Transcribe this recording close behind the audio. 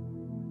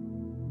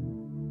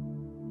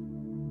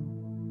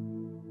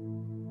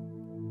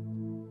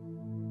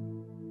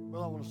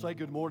want to say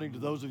good morning to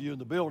those of you in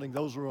the building.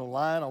 Those who are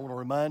online, I want to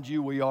remind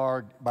you we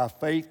are, by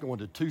faith, going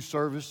to 2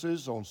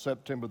 services on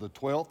September the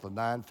 12th at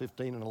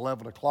 9:15 and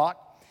 11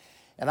 o'clock.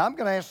 And I'm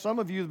going to ask some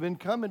of you who have been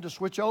coming to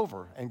switch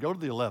over and go to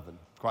the 11,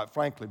 quite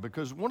frankly,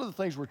 because one of the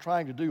things we're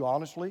trying to do,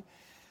 honestly,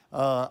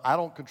 I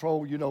don't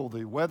control,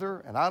 the weather,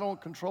 and I don't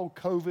control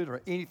COVID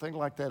or anything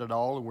like that at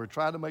all, and we're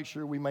trying to make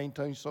sure we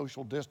maintain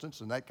social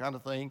distance and that kind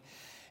of thing.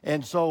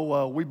 And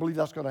so we believe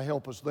that's going to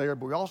help us there,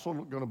 but we also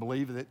going to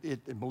believe that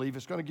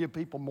it's going to give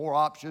people more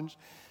options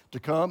to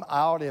come.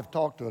 I already have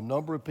talked to a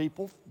number of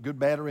people, good,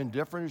 bad, or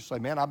indifferent, who say,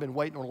 man, I've been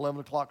waiting on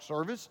 11 o'clock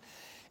service.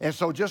 And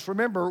so just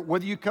remember,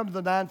 whether you come to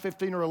the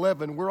 9:15 or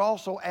 11, we're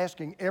also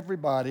asking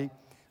everybody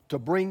to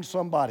bring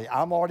somebody.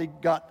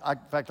 In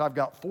fact, I've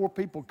got 4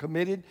 people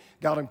committed,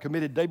 got them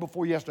committed day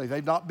before yesterday.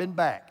 They've not been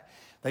back.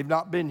 They've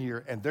not been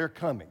here, and they're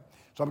coming.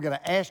 So I'm going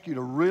to ask you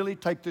to really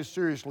take this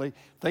seriously.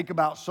 Think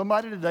about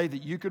somebody today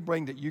that you could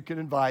bring, that you can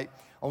invite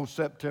on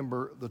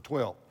September the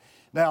 12th.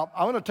 Now,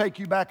 I want to take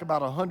you back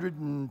about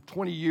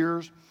 120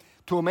 years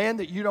to a man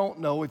that you don't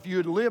know. If you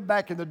had lived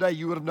back in the day,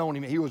 you would have known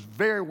him. He was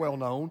very well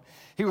known.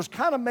 He was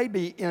kind of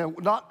maybe,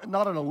 not in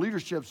a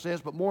leadership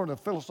sense, but more in a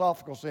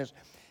philosophical sense.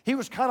 He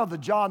was kind of the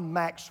John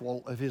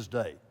Maxwell of his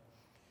day.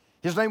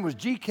 His name was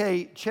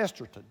G.K.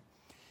 Chesterton.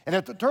 And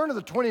at the turn of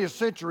the 20th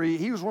century,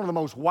 he was one of the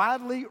most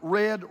widely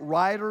read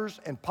writers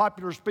and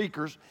popular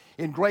speakers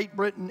in Great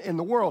Britain and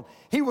the world.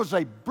 He was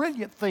a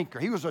brilliant thinker.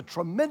 He was a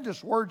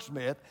tremendous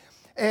wordsmith,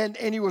 and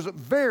he was a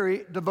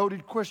very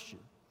devoted Christian.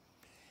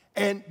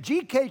 And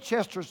G.K.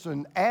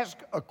 Chesterton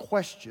asked a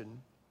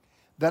question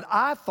that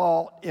I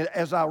thought,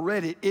 as I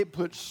read it, it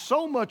put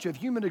so much of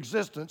human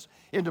existence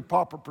into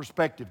proper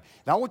perspective.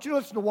 Now, I want you to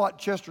listen to what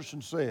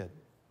Chesterton said.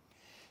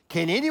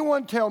 Can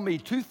anyone tell me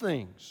 2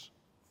 things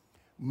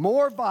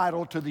more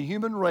vital to the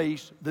human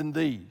race than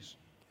these?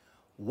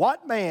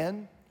 What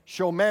man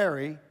shall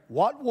marry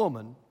what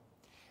woman,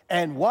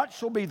 and what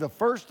shall be the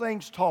first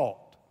things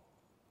taught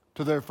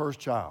to their first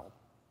child?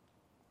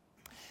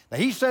 Now,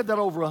 he said that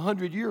over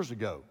 100 years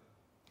ago.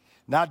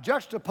 Now,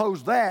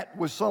 juxtapose that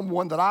with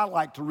someone that I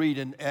like to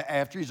read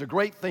after. He's a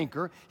great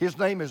thinker. His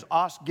name is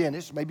Os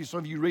Guinness. Maybe some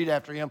of you read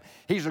after him.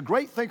 He's a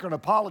great thinker and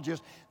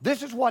apologist.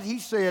 This is what he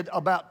said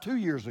about 2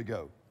 years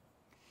ago.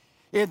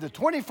 In the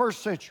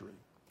 21st century,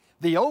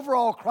 the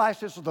overall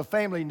crisis of the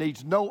family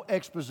needs no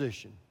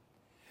exposition.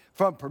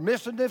 From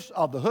permissiveness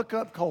of the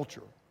hookup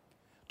culture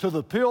to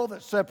the pill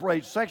that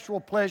separates sexual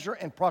pleasure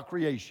and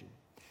procreation,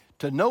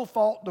 to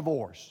no-fault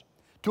divorce,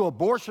 to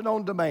abortion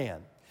on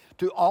demand,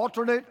 to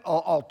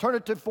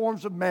alternative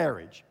forms of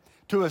marriage,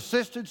 to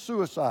assisted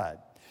suicide,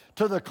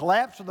 to the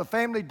collapse of the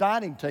family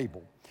dining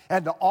table,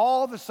 and to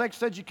all the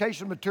sex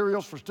education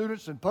materials for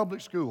students in public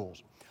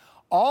schools.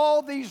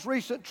 All these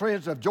recent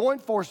trends have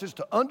joined forces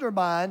to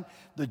undermine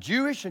the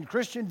Jewish and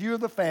Christian view of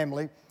the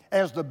family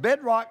as the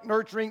bedrock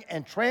nurturing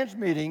and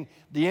transmitting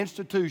the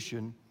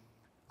institution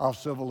of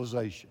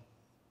civilization.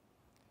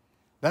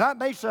 Now, that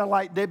may sound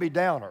like Debbie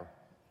Downer,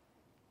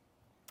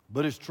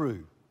 but it's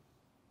true.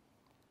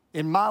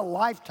 In my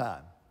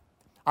lifetime,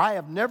 I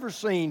have never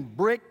seen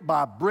brick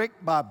by brick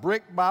by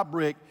brick by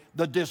brick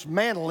the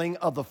dismantling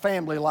of the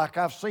family like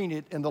I've seen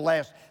it in the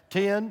last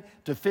 10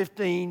 to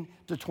 15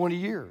 to 20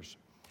 years.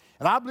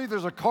 And I believe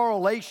there's a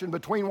correlation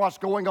between what's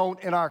going on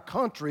in our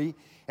country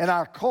and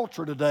our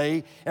culture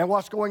today and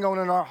what's going on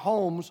in our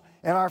homes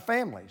and our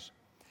families.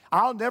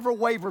 I'll never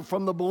waver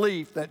from the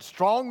belief that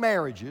strong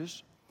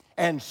marriages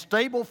and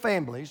stable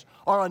families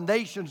are a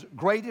nation's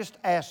greatest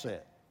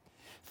asset.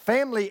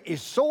 Family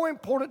is so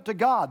important to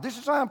God. This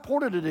is how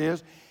important it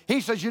is. He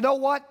says, you know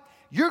what?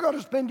 You're going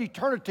to spend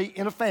eternity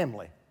in a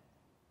family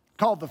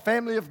called the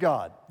family of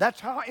God. That's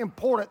how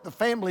important the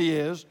family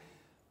is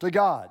to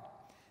God.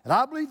 And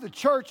I believe the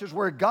church is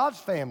where God's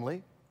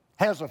family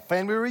has a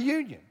family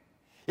reunion.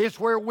 It's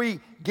where we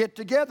get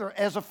together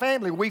as a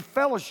family. We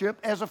fellowship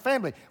as a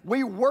family.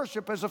 We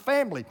worship as a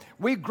family.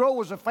 We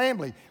grow as a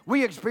family.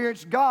 We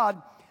experience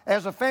God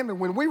as a family.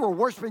 When we were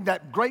worshiping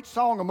that great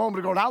song a moment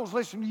ago, and I was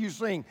listening to you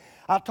sing,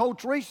 I told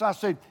Teresa, I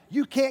said,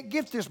 you can't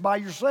get this by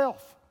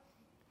yourself.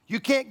 You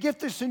can't get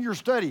this in your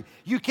study.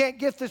 You can't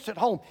get this at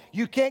home.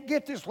 You can't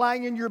get this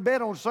lying in your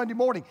bed on Sunday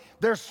morning.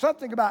 There's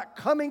something about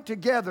coming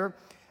together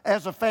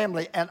as a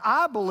family. And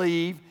I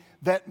believe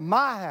that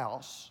my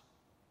house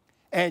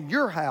and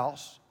your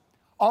house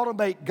ought to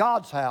make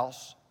God's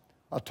house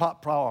a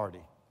top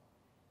priority.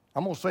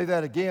 I'm going to say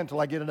that again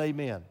until I get an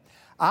amen.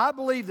 I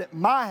believe that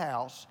my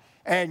house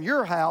and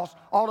your house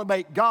ought to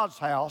make God's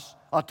house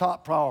a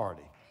top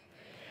priority.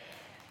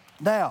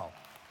 Now,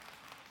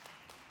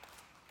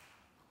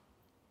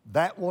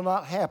 that will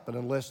not happen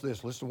unless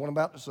this. Listen to what I'm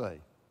about to say.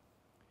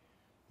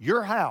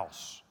 Your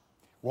house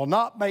will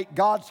not make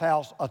God's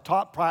house a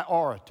top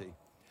priority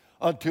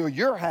until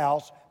your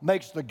house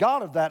makes the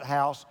God of that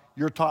house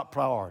your top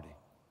priority.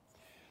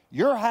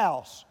 Your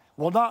house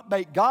will not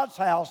make God's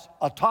house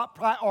a top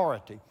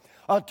priority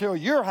until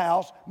your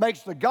house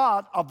makes the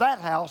God of that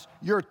house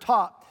your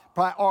top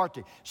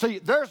priority. See,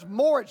 there's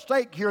more at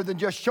stake here than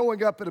just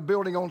showing up at a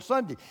building on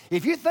Sunday.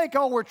 If you think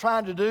all we're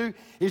trying to do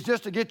is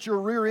just to get your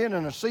rear end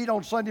in a seat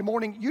on Sunday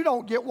morning, you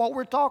don't get what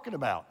we're talking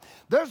about.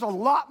 There's a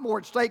lot more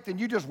at stake than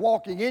you just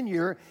walking in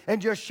here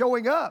and just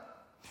showing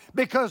up.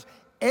 Because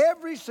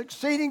every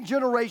succeeding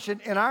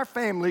generation in our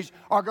families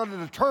are going to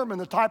determine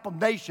the type of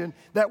nation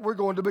that we're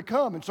going to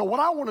become. And so what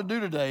I want to do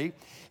today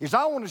is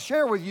I want to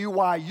share with you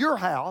why your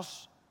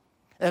house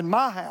and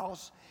my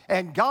house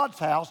and God's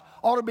house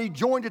ought to be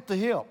joined at the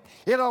hip.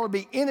 It ought to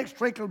be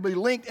inextricably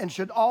linked and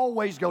should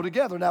always go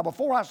together. Now,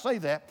 before I say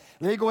that,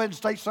 let me go ahead and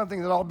state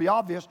something that ought to be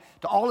obvious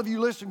to all of you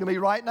listening to me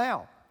right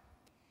now.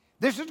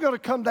 This is going to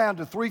come down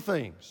to three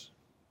things: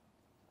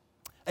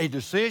 a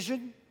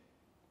decision,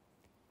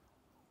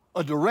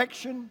 a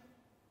direction,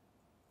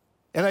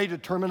 and a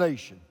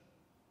determination.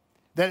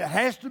 That it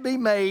has to be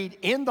made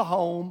in the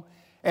home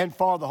and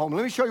for the home.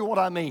 Let me show you what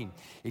I mean.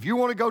 If you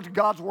want to go to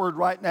God's Word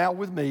right now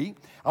with me,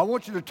 I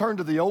want you to turn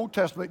to the Old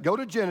Testament, go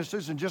to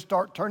Genesis, and just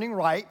start turning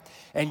right,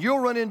 and you'll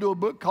run into a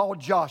book called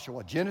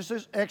Joshua.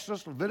 Genesis,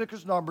 Exodus,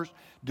 Leviticus, Numbers,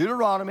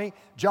 Deuteronomy,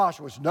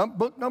 Joshua. It's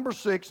book number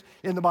 6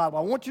 in the Bible.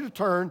 I want you to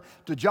turn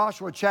to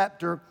Joshua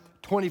chapter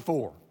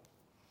 24.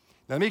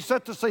 Now, let me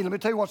set the scene. Let me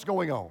tell you what's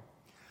going on.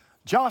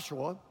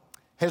 Joshua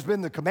has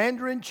been the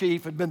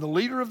commander-in-chief, had been the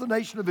leader of the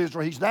nation of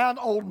Israel. He's now an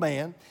old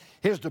man.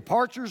 His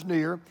departure's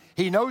near.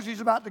 He knows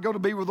he's about to go to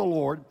be with the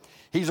Lord.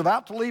 He's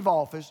about to leave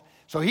office.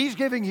 So he's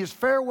giving his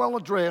farewell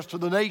address to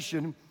the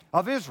nation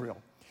of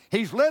Israel.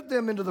 He's led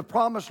them into the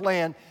promised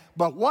land,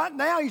 but what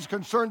now he's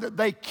concerned that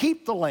they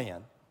keep the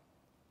land,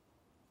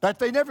 that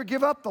they never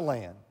give up the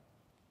land,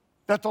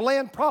 that the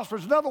land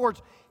prospers. In other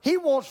words, he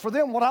wants for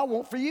them what I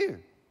want for you.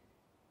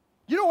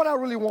 You know what I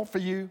really want for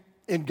you?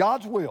 In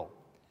God's will,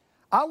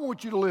 I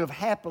want you to live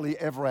happily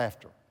ever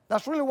after.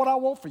 That's really what I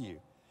want for you.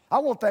 I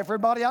want that for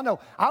everybody I know.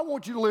 I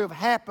want you to live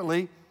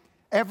happily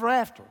ever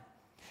after.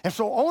 And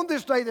so on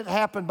this day that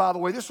happened, by the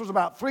way, this was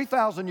about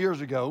 3,000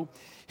 years ago,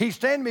 he's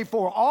standing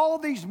before all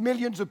these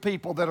millions of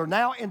people that are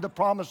now in the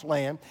promised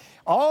land,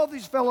 all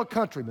these fellow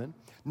countrymen,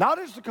 not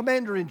as the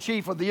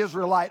commander-in-chief of the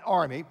Israelite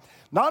army,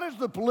 not as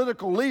the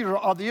political leader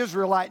of the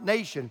Israelite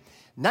nation.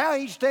 Now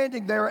he's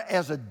standing there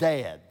as a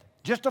dad,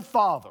 just a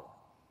father.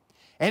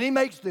 And he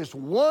makes this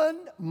one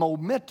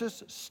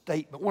momentous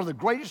statement, one of the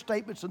greatest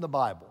statements in the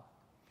Bible.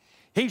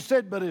 He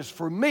said, "But as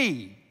for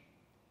me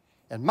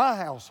and my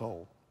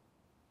household,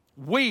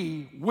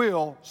 we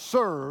will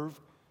serve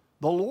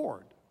the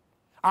Lord."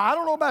 I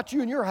don't know about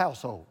you and your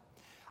household.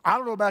 I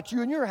don't know about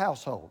you and your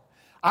household.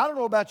 I don't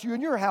know about you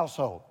and your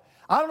household.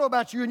 I don't know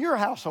about you and your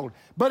household.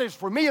 But as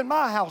for me and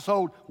my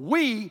household,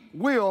 we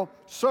will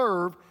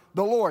serve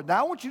the Lord.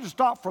 Now, I want you to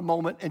stop for a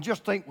moment and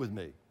just think with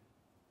me.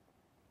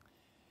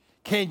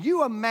 Can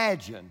you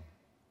imagine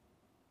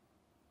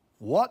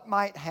what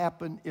might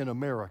happen in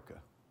America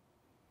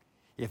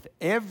if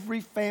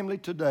every family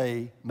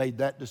today made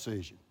that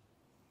decision?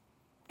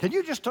 Can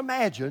you just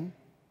imagine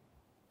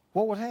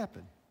what would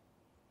happen?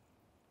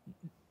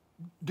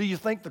 Do you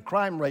think the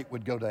crime rate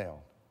would go down?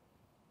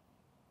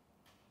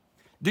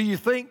 Do you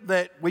think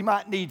that we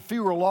might need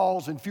fewer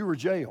laws and fewer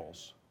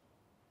jails?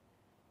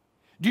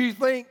 Do you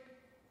think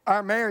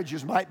our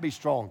marriages might be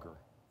stronger?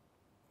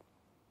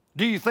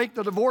 Do you think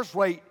the divorce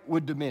rate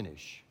would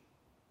diminish?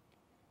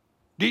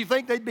 Do you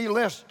think there'd be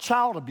less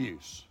child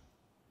abuse?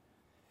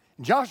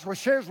 Joshua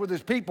shares with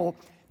his people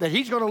that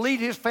he's going to lead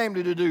his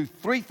family to do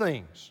 3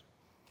 things.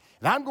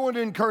 And I'm going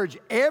to encourage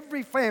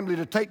every family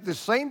to take this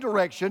same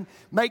direction,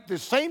 make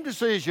this same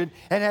decision,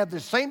 and have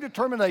this same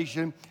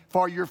determination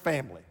for your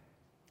family.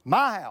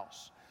 My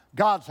house,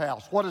 God's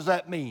house. What does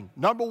that mean?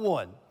 Number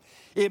 1,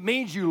 it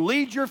means you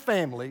lead your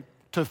family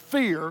to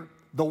fear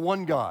the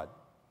one God.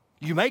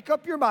 You make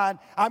up your mind,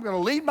 I'm going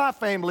to lead my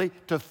family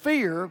to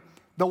fear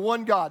the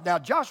one God. Now,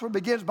 Joshua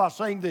begins by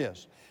saying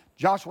this.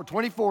 Joshua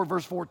 24,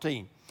 verse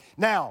 14.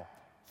 Now,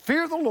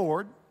 fear the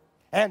Lord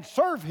and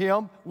serve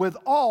him with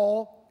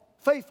all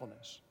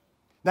faithfulness.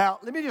 Now,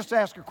 let me just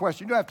ask a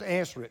question. You don't have to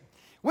answer it.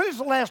 When is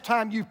the last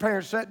time you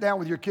parents sat down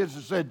with your kids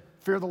and said,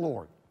 fear the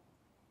Lord?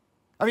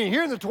 I mean,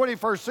 here in the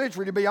 21st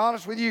century, to be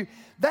honest with you,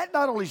 that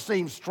not only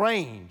seems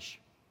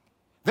strange.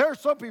 There are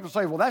some people who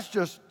say, well, that's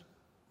just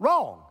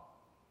wrong.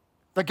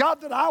 The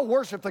God that I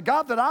worship, the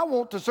God that I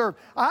want to serve,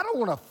 I don't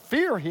want to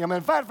fear him.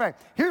 In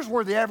fact, here's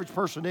where the average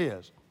person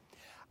is.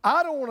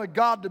 I don't want a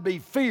God to be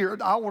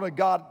feared. I want a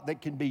God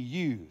that can be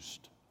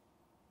used.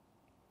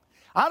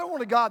 I don't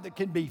want a God that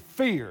can be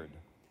feared.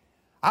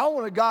 I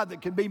want a God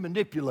that can be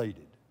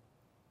manipulated.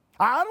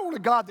 I don't want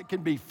a God that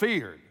can be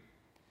feared.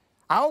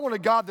 I want a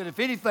God that, if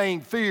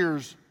anything,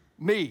 fears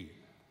me.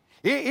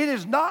 It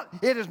is not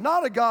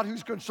a God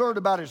who's concerned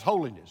about his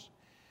holiness.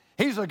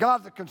 He's a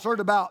God that's concerned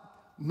about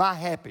my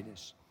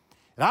happiness.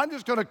 And I'm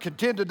just going to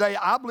contend today,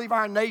 I believe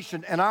our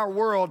nation and our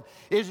world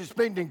is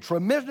expending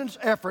tremendous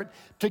effort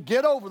to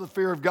get over the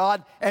fear of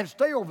God and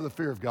stay over the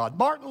fear of God.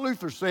 Martin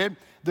Luther said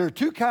there are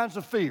 2 kinds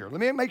of fear.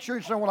 Let me make sure you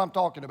understand what I'm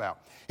talking about.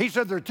 He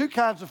said there are 2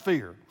 kinds of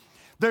fear.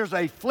 There's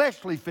a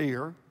fleshly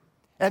fear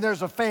and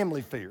there's a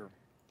family fear.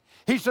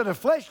 He said a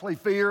fleshly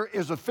fear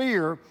is a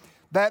fear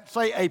that,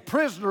 say, a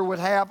prisoner would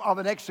have of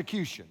an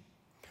execution.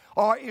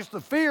 Or it's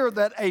the fear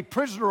that a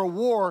prisoner of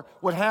war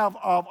would have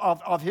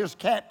of his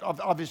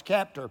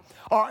captor.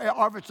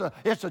 Or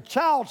it's a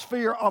child's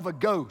fear of a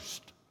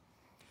ghost.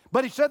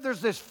 But he said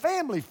there's this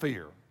family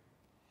fear.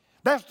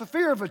 That's the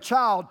fear of a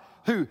child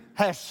who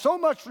has so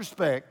much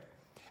respect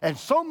and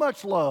so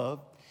much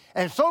love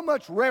and so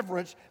much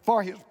reverence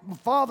for his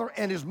father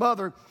and his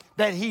mother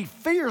that he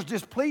fears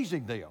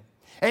displeasing them.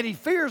 And he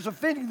fears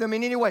offending them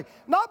in any way.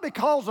 Not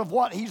because of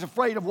what he's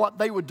afraid of what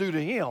they would do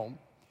to him,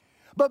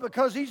 but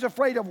because he's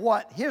afraid of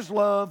what his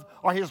love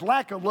or his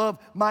lack of love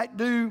might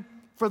do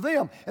for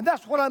them. And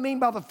that's what I mean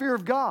by the fear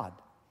of God.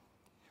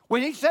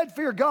 When he said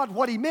fear God,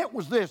 what he meant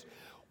was this: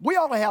 we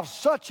ought to have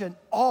such an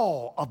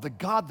awe of the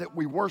God that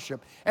we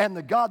worship and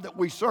the God that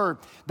we serve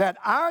that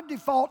our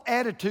default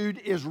attitude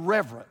is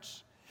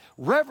reverence.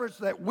 Reverence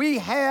that we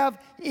have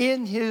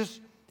in his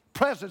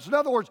presence. In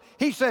other words,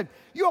 he said,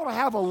 you ought to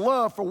have a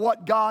love for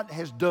what God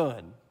has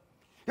done.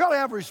 You ought to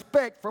have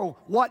respect for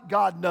what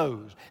God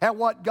knows and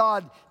what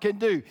God can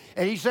do.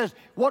 And he says,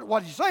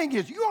 what he's saying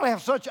is, you ought to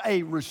have such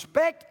a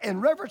respect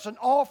and reverence and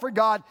awe for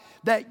God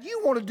that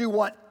you want to do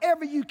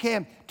whatever you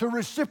can to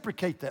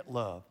reciprocate that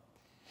love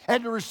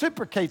and to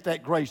reciprocate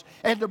that grace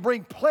and to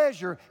bring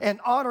pleasure and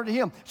honor to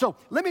him. So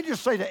let me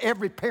just say to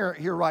every parent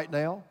here right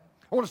now,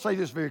 I want to say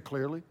this very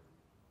clearly.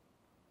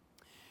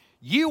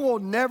 You will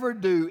never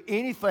do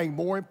anything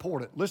more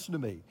important. Listen to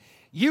me.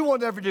 You will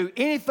never do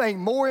anything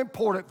more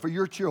important for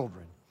your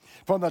children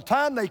from the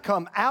time they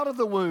come out of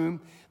the womb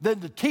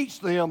than to teach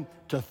them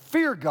to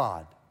fear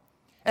God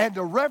and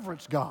to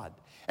reverence God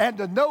and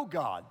to know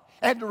God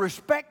and to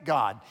respect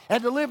God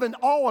and to live in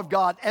awe of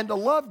God and to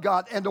love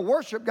God and to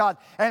worship God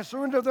and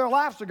surrender their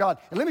lives to God.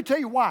 And let me tell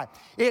you why.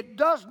 It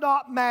does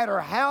not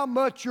matter how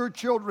much your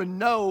children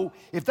know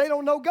if they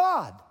don't know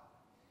God.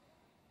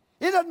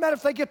 It doesn't matter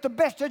if they get the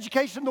best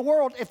education in the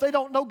world if they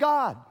don't know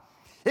God.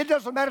 It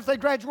doesn't matter if they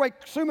graduate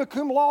summa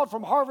cum laude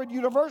from Harvard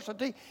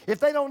University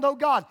if they don't know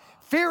God.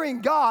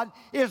 Fearing God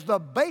is the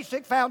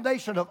basic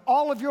foundation of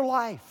all of your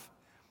life.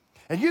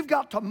 And you've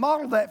got to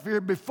model that fear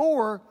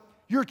before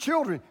your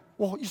children.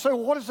 Well, you say,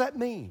 well, what does that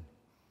mean?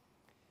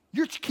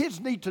 Your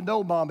kids need to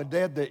know, Mom and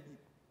Dad, that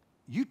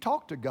you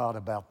talk to God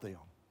about them.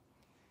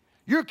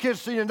 Your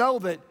kids need to know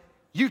that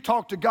you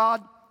talk to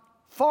God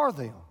for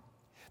them.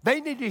 They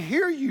need to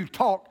hear you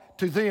talk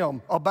to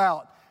them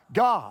about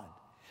God.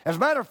 As a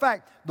matter of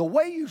fact, the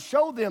way you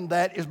show them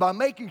that is by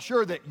making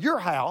sure that your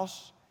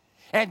house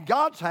and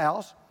God's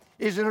house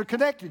is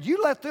interconnected.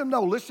 You let them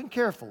know, listen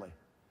carefully.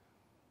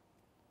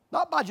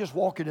 Not by just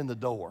walking in the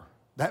door.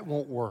 That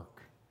won't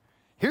work.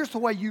 Here's the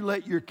way you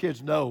let your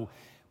kids know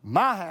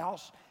my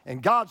house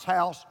and God's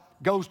house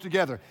goes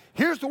together.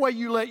 Here's the way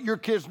you let your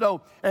kids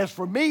know, as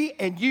for me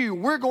and you,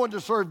 we're going to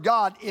serve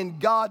God in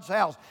God's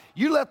house.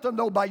 You let them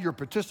know by your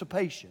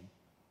participation,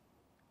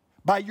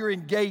 by your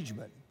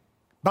engagement,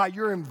 by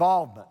your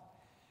involvement.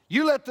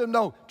 You let them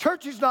know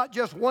church is not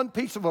just one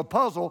piece of a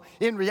puzzle.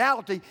 In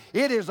reality,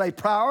 it is a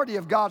priority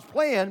of God's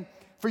plan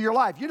for your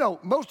life. You know,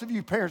 most of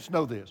you parents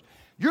know this.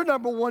 Your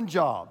number one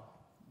job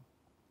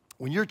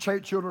when your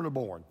children are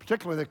born,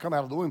 particularly they come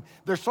out of the womb,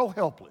 they're so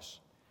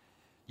helpless.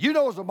 You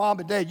know, as a mom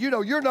and dad, you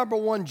know your number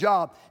one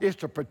job is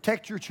to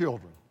protect your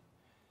children.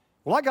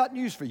 Well, I got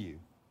news for you.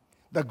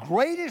 The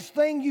greatest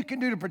thing you can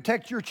do to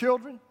protect your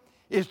children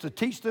is to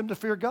teach them to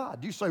fear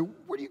God. You say,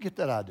 where do you get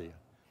that idea?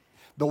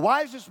 The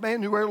wisest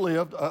man who ever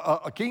lived,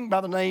 a king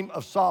by the name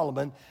of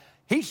Solomon,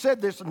 he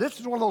said this, and this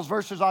is one of those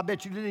verses I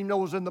bet you didn't even know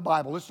was in the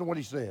Bible. Listen to what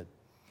he said.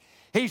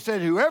 He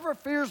said, whoever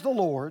fears the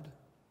Lord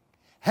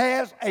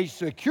has a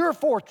secure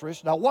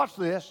fortress. Now watch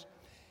this.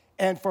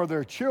 And for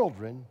their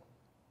children,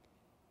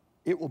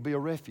 it will be a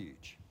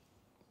refuge.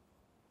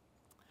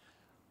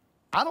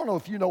 I don't know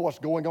if you know what's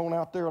going on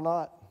out there or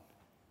not,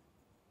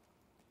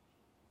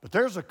 but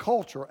there's a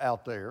culture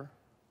out there.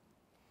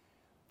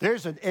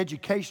 There's an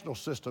educational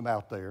system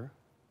out there.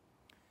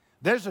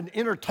 There's an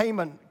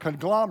entertainment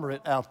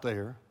conglomerate out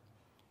there.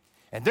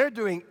 And they're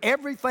doing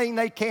everything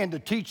they can to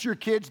teach your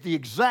kids the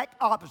exact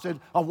opposite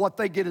of what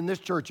they get in this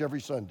church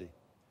every Sunday.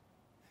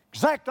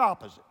 Exact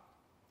opposite.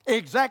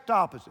 Exact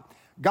opposite.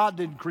 God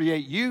didn't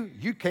create you.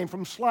 You came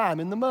from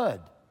slime in the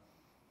mud.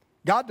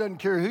 God doesn't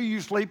care who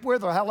you sleep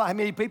with or how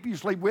many people you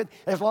sleep with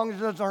as long as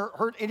it doesn't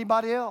hurt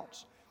anybody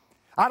else.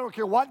 I don't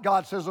care what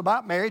God says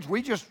about marriage.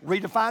 We just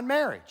redefine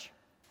marriage.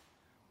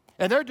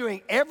 And they're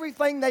doing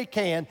everything they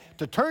can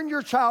to turn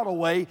your child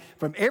away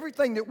from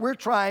everything that we're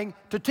trying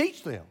to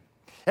teach them.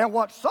 And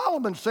what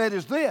Solomon said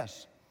is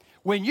this: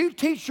 when you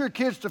teach your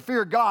kids to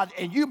fear God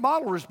and you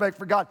model respect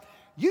for God,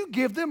 you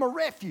give them a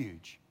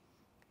refuge.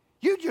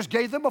 You just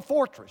gave them a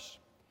fortress.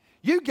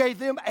 You gave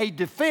them a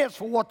defense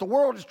for what the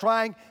world is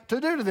trying to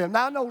do to them.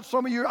 Now, I know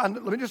some of you,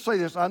 let me just say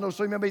this. I know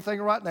some of you may be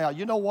thinking right now,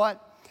 you know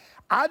what?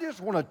 I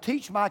just want to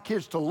teach my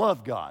kids to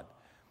love God.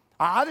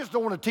 I just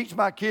don't want to teach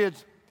my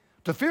kids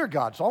to fear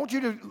God. So I want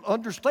you to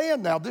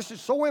understand now, this is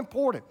so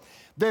important.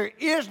 There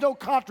is no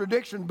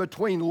contradiction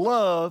between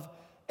love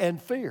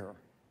and fear.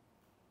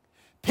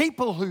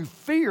 People who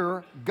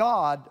fear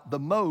God the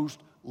most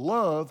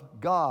love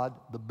God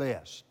the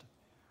best.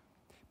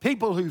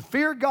 People who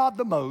fear God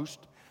the most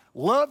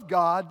love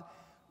God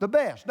the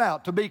best. Now,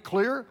 to be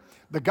clear,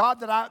 the God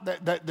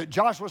that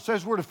Joshua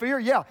says we're to fear,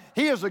 yeah,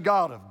 He is a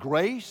God of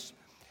grace,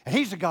 and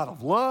He's a God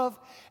of love,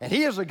 and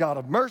He is a God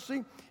of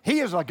mercy. He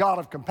is a God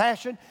of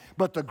compassion.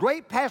 But the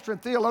great pastor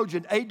and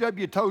theologian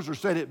A.W. Tozer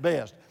said it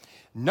best.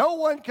 No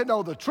one can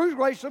know the true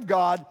grace of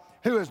God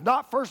who has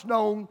not first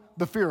known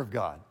the fear of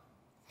God.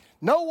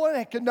 No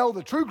one can know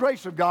the true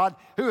grace of God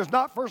who has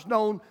not first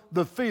known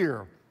the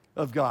fear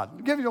of God.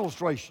 I'll give you an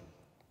illustration.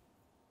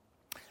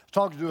 I was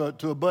talking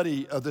to a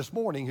buddy this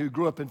morning who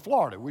grew up in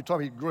Florida. We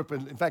told him he grew up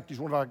in fact, he's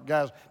one of our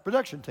guys'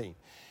 production team.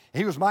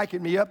 He was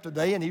micing me up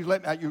today, and he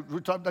let me,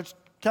 that's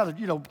kind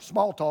of,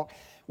 small talk.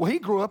 Well, he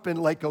grew up in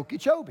Lake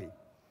Okeechobee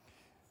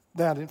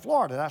down in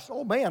Florida. And I said,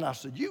 oh, man, I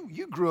said,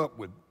 you grew up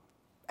with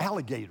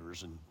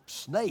alligators and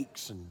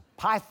snakes and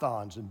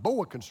pythons and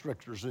boa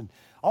constrictors and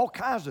all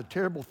kinds of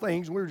terrible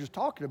things. We were just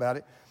talking about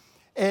it.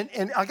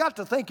 And I got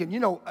to thinking,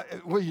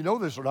 well, you know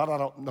this or not, I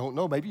don't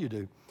know, maybe you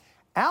do.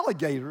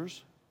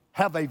 Alligators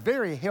have a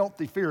very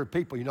healthy fear of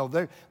people.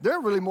 They're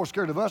really more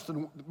scared of us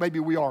than maybe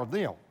we are of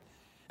them.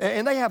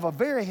 And they have a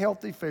very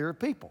healthy fear of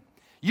people.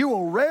 You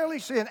will rarely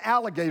see an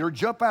alligator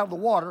jump out of the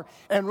water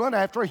and run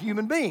after a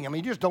human being. I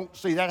mean, you just don't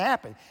see that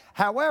happen.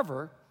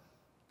 However,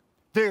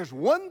 there's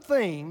one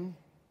thing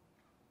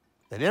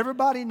that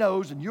everybody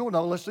knows, and you'll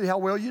know, let's see how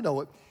well you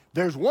know it.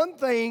 There's one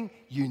thing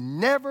you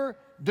never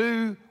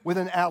do with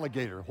an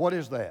alligator. What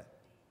is that?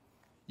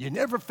 You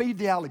never feed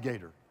the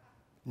alligator.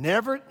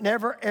 Never,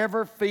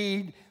 ever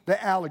feed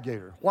the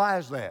alligator. Why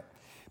is that?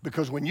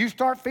 Because when you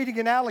start feeding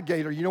an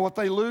alligator, you know what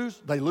they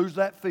lose? They lose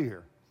that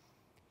fear.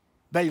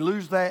 They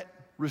lose that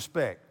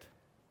respect.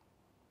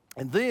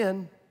 And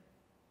then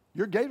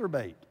you're gator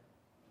bait.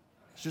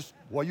 It's just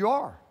what you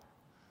are.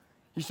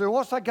 You say,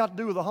 what's that got to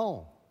do with the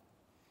home?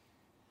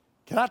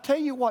 Can I tell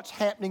you what's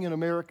happening in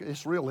America?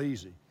 It's real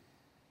easy.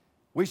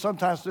 We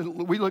sometimes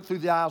look through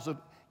the eyes of,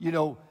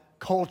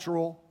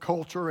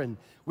 culture, and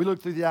we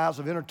look through the eyes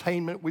of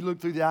entertainment. We look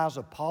through the eyes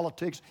of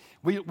politics.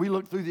 We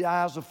look through the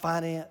eyes of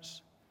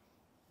finance.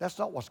 That's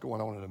not what's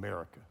going on in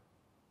America.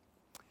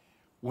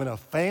 When a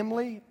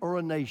family or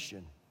a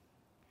nation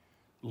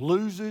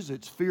loses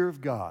its fear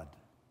of God,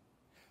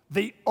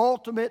 the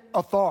ultimate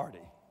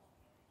authority,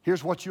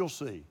 here's what you'll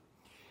see.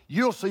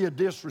 You'll see a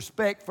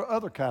disrespect for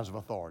other kinds of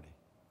authority.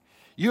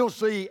 You'll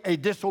see a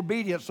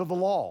disobedience of the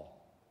law.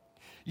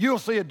 You'll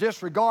see a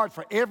disregard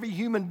for every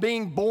human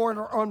being, born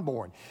or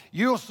unborn.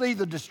 You'll see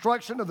the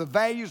destruction of the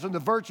values and the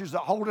virtues that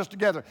hold us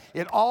together.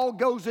 It all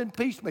goes in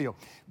piecemeal.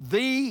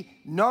 The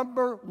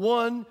number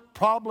one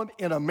problem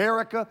in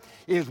America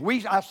is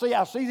I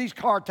see these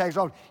card tags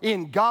on,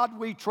 in God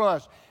we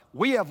trust.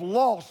 We have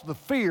lost the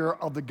fear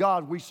of the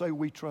God we say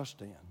we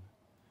trust in.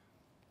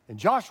 And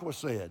Joshua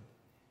said,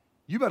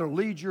 you better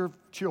lead your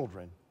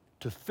children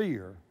to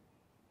fear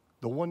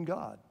the one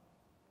God.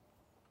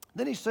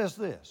 Then he says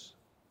this,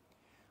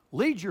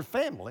 lead your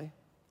family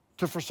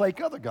to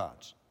forsake other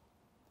gods.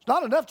 It's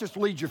not enough just to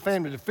lead your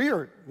family to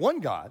fear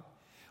one God.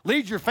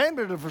 Lead your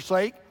family to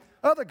forsake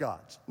other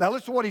gods. Now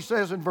listen to what he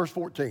says in verse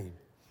 14.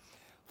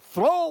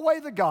 Throw away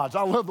the gods.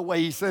 I love the way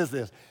he says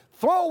this.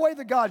 Throw away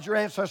the gods your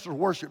ancestors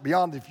worshiped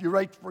beyond the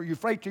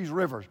Euphrates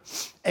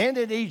rivers and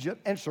in Egypt,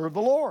 and serve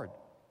the Lord.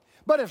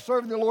 But if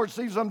serving the Lord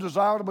seems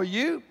undesirable to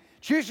you,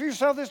 choose for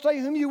yourself this day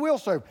whom you will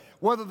serve,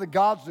 whether the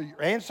gods that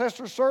your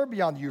ancestors served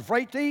beyond the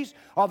Euphrates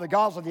or the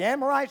gods of the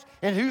Amorites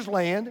in whose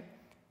land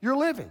you're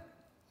living.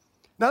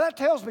 Now that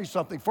tells me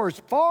something. For as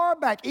far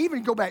back,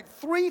 even go back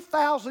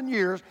 3,000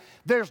 years,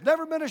 there's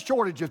never been a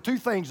shortage of two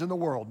things in the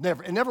world.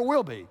 Never, and never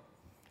will be.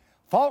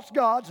 False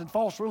gods and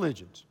false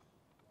religions.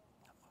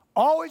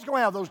 Always going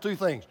to have those two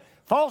things.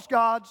 False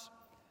gods,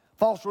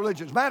 false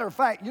religions. Matter of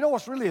fact, you know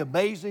what's really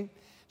amazing?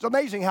 It's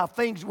amazing how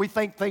we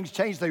think things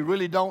change, they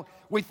really don't.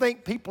 We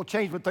think people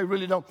change, but they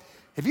really don't.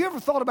 Have you ever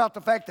thought about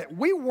the fact that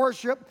we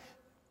worship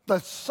the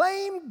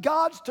same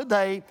gods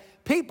today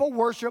people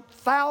worshiped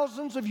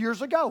thousands of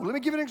years ago? Let me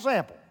give you an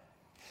example.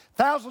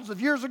 Thousands of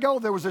years ago,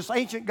 there was this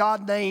ancient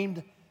god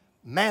named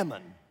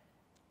Mammon.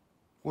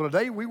 Well,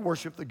 today we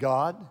worship the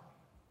god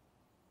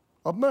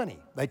of money.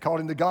 They called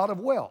him the god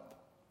of wealth.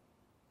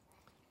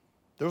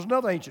 There was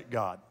another ancient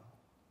god.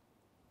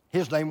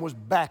 His name was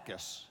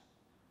Bacchus.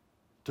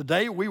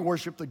 Today we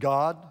worship the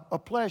god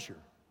of pleasure.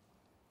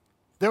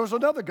 There was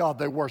another god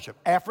they worshiped,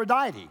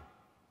 Aphrodite.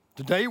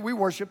 Today we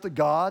worship the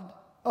god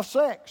of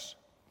sex.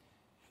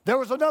 There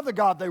was another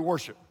god they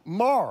worshiped,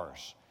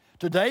 Mars.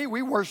 Today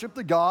we worship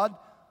the god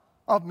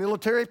of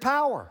military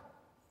power.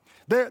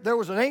 There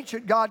was an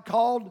ancient god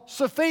called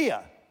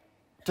Sophia.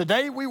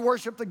 Today we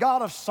worship the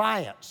god of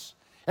science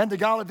and the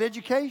god of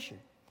education.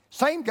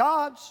 Same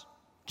gods,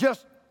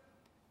 just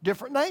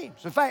different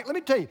names. In fact, let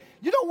me tell you,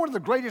 you know one of the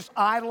greatest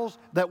idols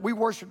that we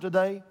worship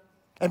today?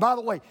 And by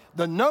the way,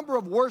 the number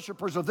of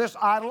worshipers of this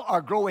idol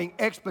are growing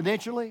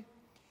exponentially.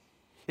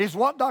 It's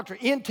what Dr.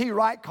 N.T.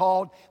 Wright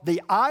called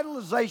the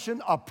idolization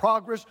of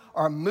progress,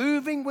 or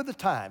moving with the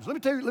times. Let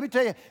me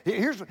tell you,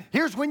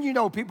 here's when you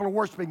know people are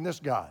worshiping this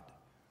God.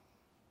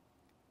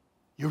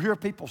 You'll hear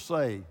people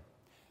say,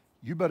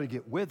 you better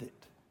get with it.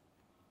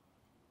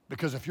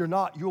 Because if you're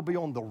not, you'll be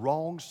on the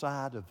wrong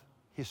side of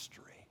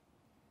history.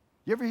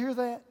 You ever hear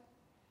that?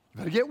 You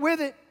better get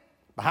with it,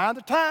 behind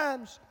the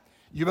times.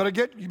 You better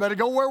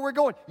go where we're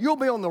going. You'll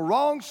be on the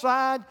wrong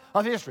side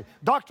of history.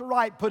 Dr.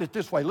 Wright put it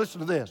this way. Listen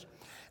to this.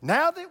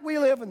 Now that we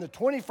live in the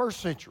 21st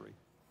century,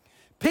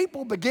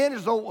 people begin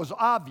as though it was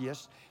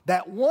obvious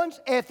that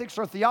one's ethics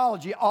or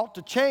theology ought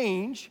to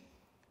change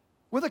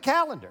with a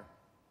calendar.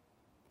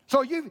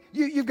 So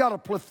you've got a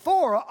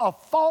plethora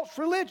of false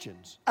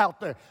religions out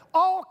there,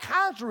 all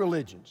kinds of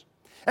religions.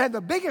 And the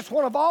biggest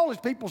one of all is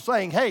people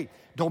saying, hey,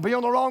 don't be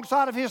on the wrong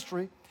side of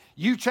history.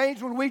 You change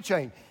when we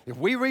change. If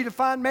we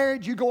redefine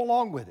marriage, you go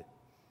along with it.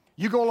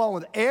 You go along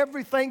with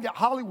everything that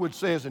Hollywood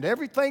says and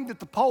everything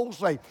that the polls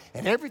say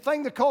and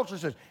everything the culture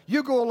says.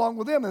 You go along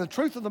with them. And the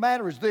truth of the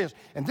matter is this,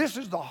 and this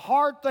is the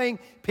hard thing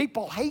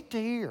people hate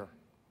to hear.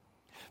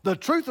 The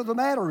truth of the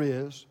matter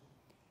is,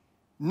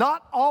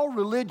 not all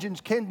religions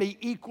can be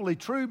equally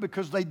true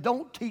because they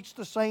don't teach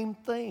the same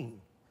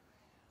thing.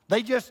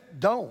 They just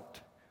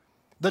don't.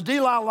 The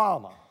Dalai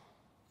Lama.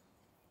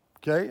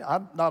 Okay,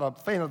 I'm not a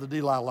fan of the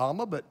Dalai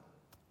Lama, but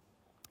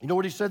you know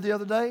what he said the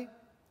other day?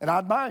 And I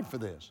admire him for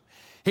this.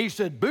 He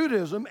said,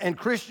 Buddhism and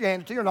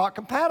Christianity are not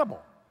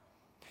compatible.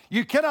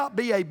 You cannot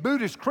be a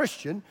Buddhist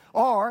Christian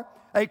or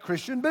a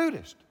Christian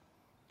Buddhist.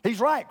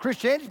 He's right.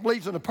 Christianity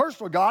believes in a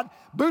personal God.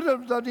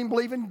 Buddhism doesn't even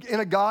believe in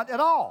a God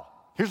at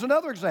all. Here's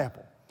another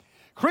example.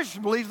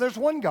 Christian believes there's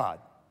one God.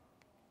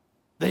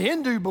 The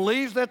Hindu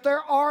believes that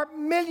there are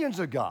millions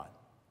of gods.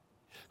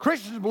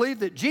 Christians believe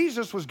that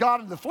Jesus was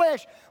God in the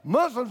flesh.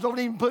 Muslims don't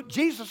even put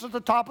Jesus at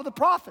the top of the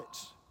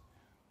prophets,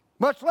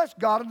 much less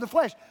God in the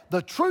flesh.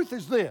 The truth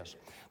is this.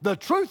 The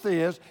truth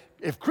is,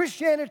 if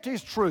Christianity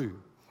is true,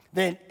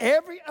 then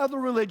every other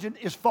religion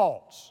is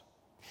false.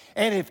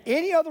 And if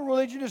any other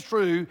religion is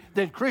true,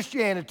 then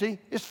Christianity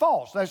is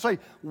false. They say,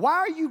 why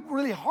are you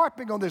really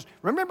harping on this?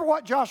 Remember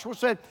what Joshua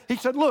said? He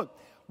said, look,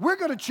 we're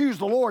going to choose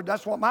the Lord.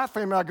 That's what my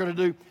family are going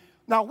to do.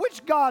 Now,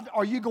 which God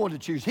are you going to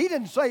choose? He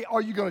didn't say,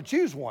 are you going to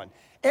choose one?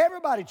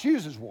 Everybody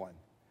chooses one.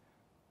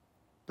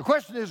 The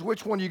question is,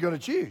 which one are you going to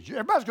choose?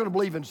 Everybody's going to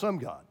believe in some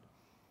God.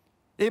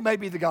 It may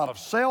be the God of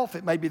self.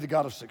 It may be the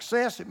God of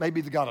success. It may be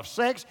the God of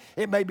sex.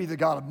 It may be the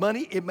God of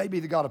money. It may be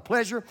the God of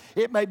pleasure.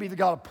 It may be the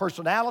God of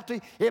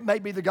personality. It may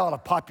be the God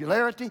of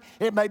popularity.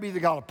 It may be the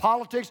God of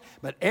politics.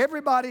 But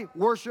everybody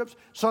worships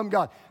some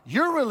God.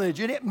 Your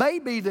religion, it may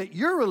be that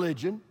your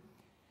religion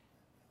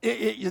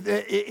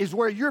is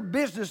where your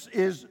business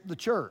is the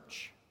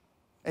church,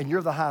 and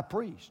you're the high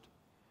priest.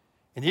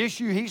 And the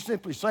issue he's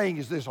simply saying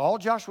is this. All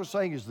Joshua's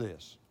saying is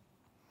this.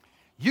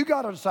 You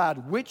got to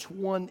decide which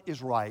one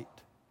is right,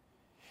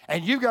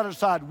 and you've got to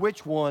decide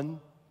which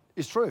one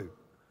is true.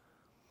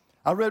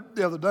 I read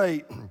the other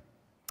day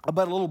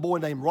about a little boy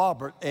named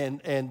Robert, and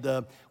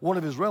one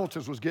of his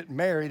relatives was getting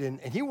married,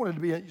 and he wanted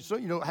to be,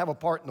 have a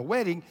part in the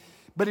wedding,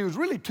 but he was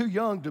really too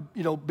young to,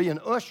 be an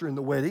usher in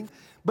the wedding,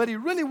 but he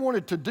really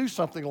wanted to do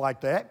something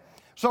like that.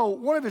 So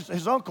one of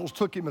his uncles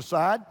took him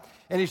aside,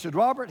 and he said,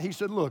 Robert, he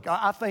said, look,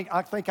 I think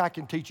I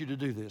can teach you to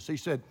do this. He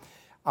said,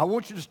 I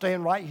want you to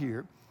stand right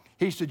here.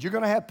 He said, you're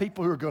going to have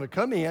people who are going to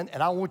come in,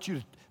 and I want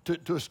you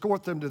to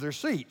escort them to their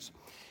seats.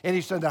 And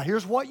he said, now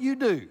here's what you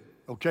do.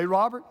 Okay,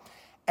 Robert?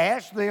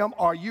 Ask them,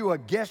 are you a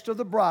guest of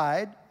the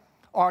bride,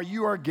 or are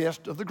you a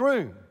guest of the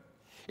groom?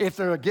 If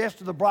they're a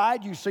guest of the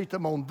bride, you seat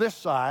them on this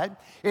side.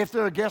 If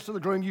they're a guest of the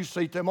groom, you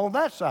seat them on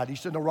that side. He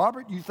said, now,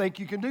 Robert, you think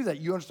you can do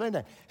that? You understand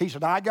that? He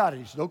said, I got it.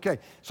 He said, okay.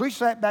 So he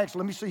sat back and said,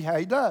 let me see how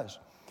he does.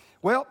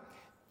 Well,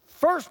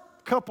 first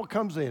couple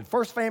comes in,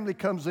 first family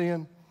comes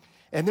in,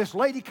 and this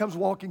lady comes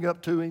walking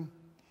up to him,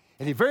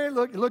 and he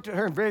looked at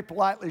her and very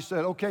politely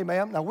said, okay,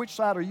 ma'am, now which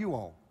side are you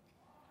on?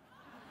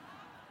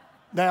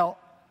 Now,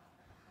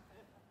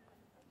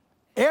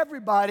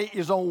 everybody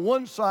is on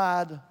one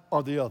side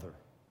or the other.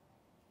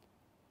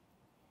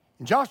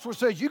 And Joshua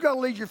says, you've got to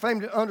lead your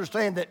family to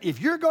understand that if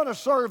you're going to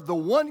serve the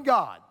one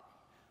God,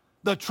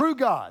 the true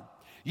God,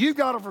 you've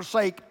got to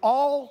forsake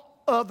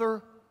all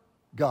other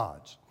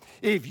gods.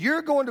 If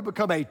you're going to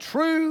become a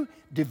true,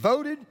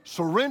 devoted,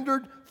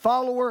 surrendered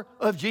follower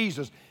of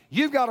Jesus,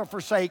 you've got to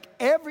forsake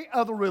every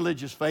other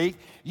religious faith.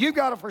 You've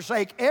got to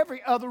forsake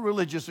every other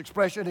religious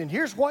expression. And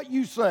here's what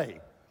you say.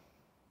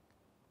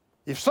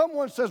 If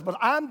someone says, but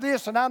I'm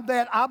this and I'm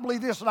that, I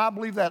believe this and I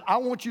believe that, I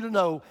want you to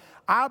know,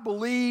 I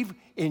believe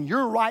in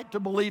your right to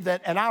believe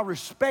that, and I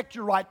respect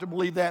your right to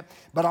believe that,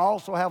 but I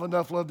also have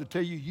enough love to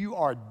tell you, you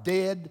are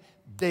dead,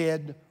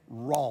 dead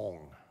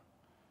wrong.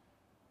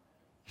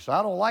 You say,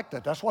 I don't like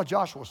that. That's what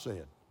Joshua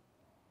said.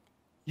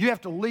 You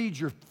have to lead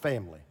your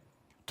family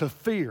to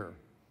fear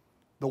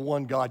the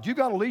one God. You've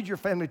got to lead your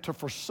family to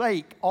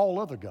forsake all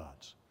other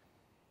gods.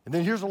 And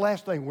then here's the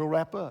last thing, we'll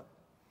wrap up.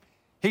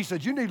 He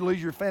said, you need to lead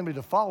your family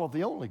to follow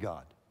the only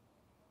God.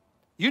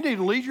 You need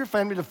to lead your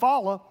family to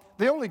follow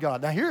the only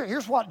God. Now,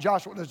 here's what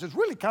Joshua does. It's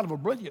really kind of a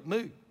brilliant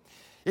move.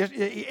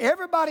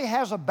 Everybody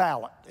has a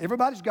ballot.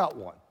 Everybody's got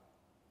one.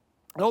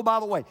 Oh, by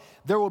the way,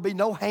 there will be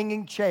no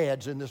hanging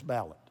chads in this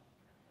ballot.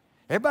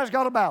 Everybody's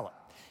got a ballot.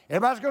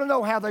 Everybody's going to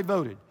know how they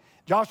voted.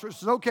 Joshua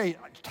says, okay,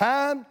 it's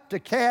time to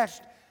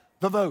cast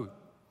the vote.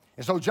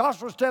 And so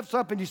Joshua steps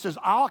up and he says,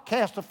 I'll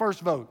cast the first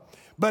vote.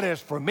 But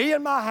as for me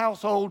and my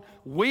household,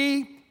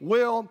 we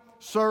will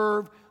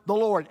serve the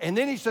Lord. And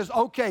then he says,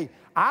 okay,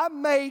 I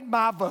made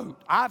my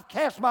vote. I've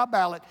cast my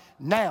ballot.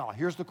 Now,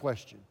 here's the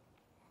question.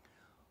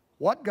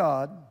 What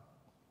God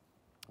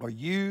are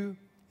you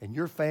and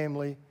your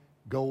family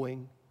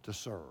going to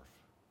serve?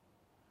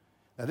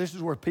 Now, this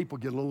is where people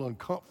get a little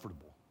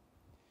uncomfortable.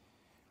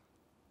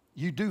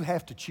 You do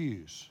have to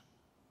choose.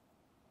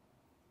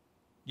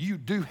 You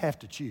do have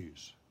to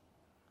choose.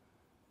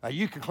 Now,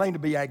 you can claim to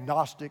be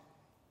agnostic,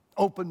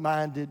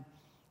 open-minded,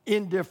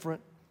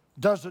 indifferent,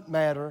 doesn't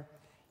matter.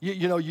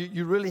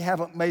 You really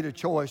haven't made a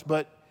choice,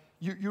 but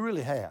you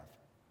really have.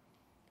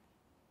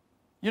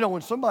 You know,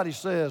 when somebody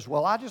says,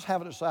 well, I just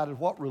haven't decided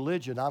what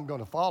religion I'm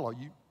going to follow,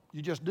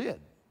 you just did.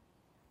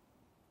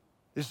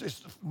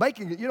 It's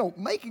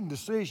making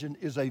decision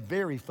is a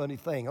very funny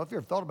thing. I don't know if you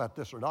ever thought about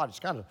this or not.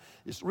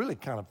 It's really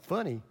kind of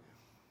funny.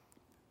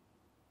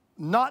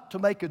 Not to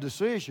make a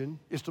decision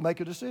is to make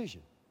a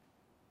decision.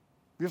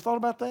 You ever thought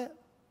about that?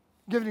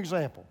 I'll give you an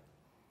example.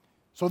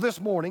 So this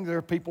morning, there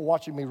are people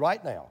watching me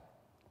right now.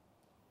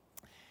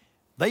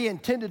 They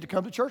intended to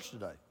come to church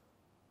today.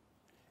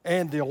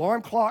 And the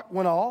alarm clock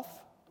went off,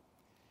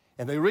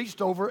 and they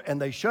reached over and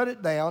they shut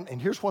it down,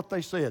 and here's what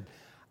they said.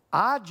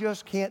 I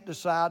just can't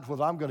decide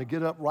whether I'm going to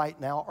get up right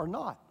now or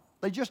not.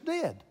 They just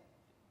did.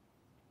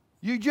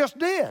 You just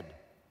did.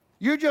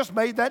 You just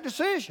made that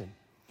decision.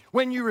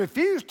 When you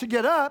refused to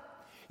get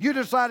up, you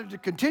decided to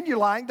continue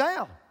lying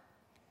down.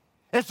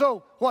 And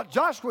so what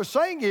Joshua was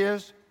saying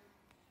is,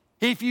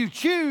 if you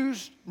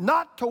choose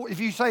not to, if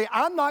you say,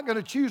 I'm not going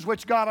to choose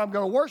which God I'm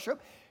going to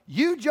worship,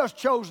 you just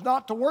chose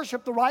not to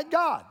worship the right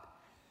God.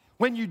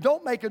 When you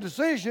don't make a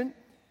decision,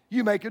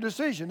 you make a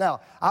decision.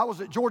 Now, I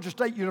was at Georgia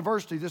State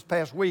University this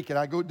past week, and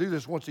I go do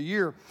this once a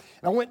year. And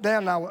I went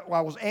down, and I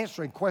was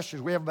answering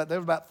questions. There were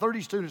about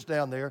 30 students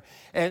down there,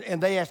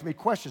 and they asked me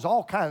questions,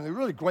 all kinds. They're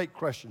really great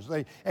questions.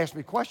 They asked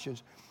me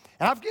questions.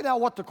 And I forget now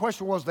what the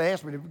question was they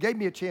asked me. It gave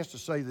me a chance to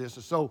say this.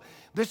 And so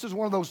this is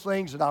one of those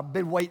things that I've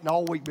been waiting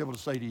all week to be able to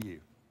say to you.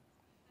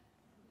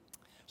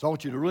 So I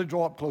want you to really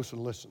draw up close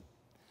and listen.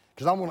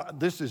 Because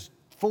this is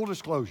full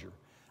disclosure.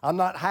 I'm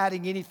not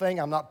hiding anything.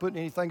 I'm not putting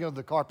anything under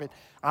the carpet.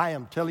 I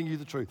am telling you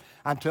the truth.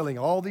 I'm telling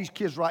all these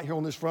kids right here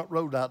on this front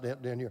row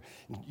down here.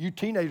 You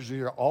teenagers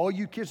here, all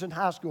you kids in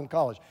high school and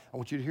college, I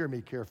want you to hear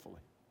me carefully.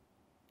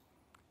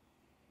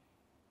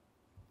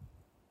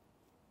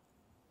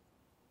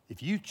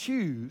 If you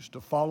choose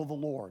to follow the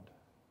Lord,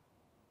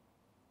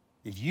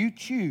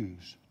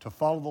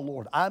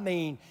 I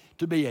mean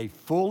to be a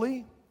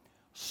fully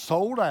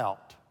sold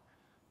out,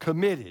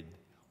 committed,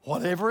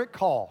 whatever it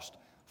costs,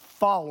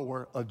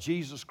 follower of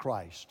Jesus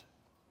Christ,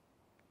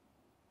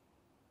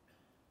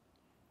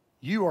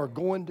 you are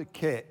going to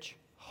catch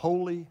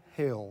holy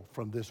hell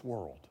from this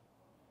world.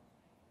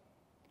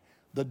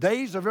 The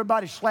days of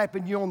everybody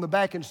slapping you on the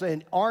back and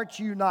saying, aren't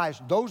you nice,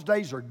 those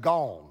days are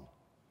gone.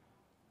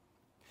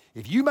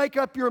 If you make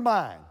up your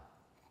mind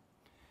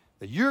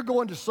that you're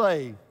going to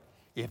say,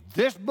 if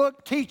this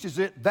book teaches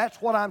it,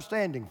 that's what I'm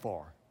standing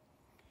for,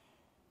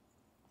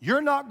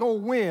 you're not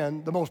going to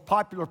win the most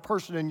popular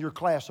person in your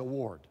class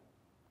award.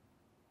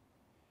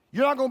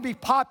 You're not going to be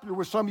popular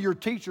with some of your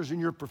teachers and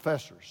your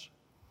professors.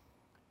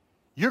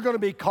 You're going to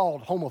be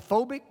called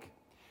homophobic.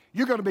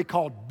 You're going to be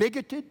called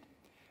bigoted.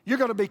 You're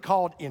going to be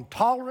called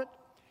intolerant.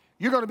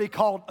 You're going to be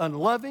called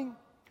unloving.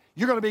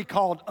 You're going to be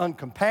called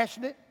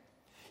uncompassionate.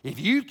 If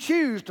you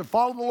choose to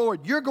follow the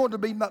Lord, you're going to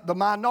be the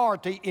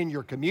minority in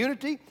your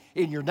community,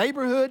 in your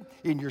neighborhood,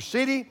 in your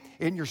city,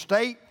 in your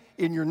state,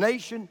 in your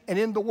nation, and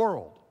in the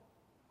world.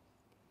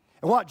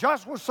 And what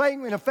Joshua was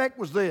saying, in effect,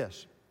 was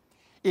this.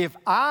 If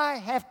I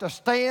have to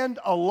stand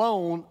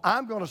alone,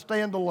 I'm going to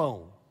stand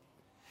alone.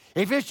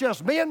 If it's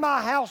just me and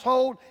my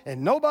household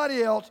and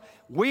nobody else,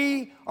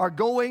 we are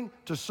going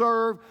to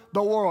serve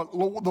the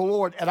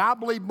Lord. And I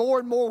believe more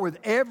and more with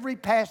every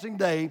passing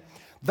day,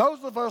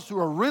 those of us who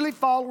are really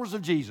followers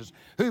of Jesus,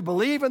 who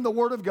believe in the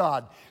Word of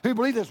God, who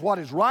believe that what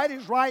is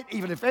right,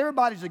 even if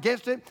everybody's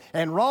against it,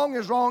 and wrong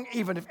is wrong,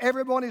 even if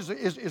everyone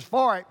is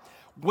for it,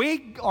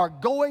 we are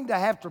going to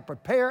have to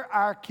prepare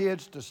our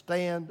kids to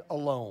stand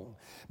alone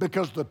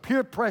because the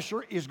peer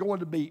pressure is going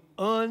to be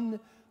unbelievable.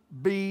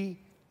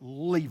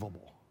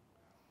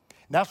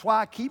 And that's why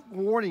I keep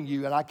warning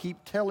you and I keep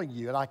telling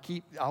you and I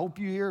hope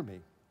you hear me.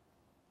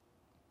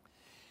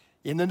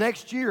 In the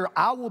next year,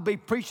 I will be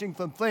preaching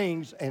some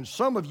things and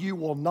some of you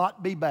will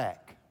not be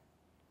back.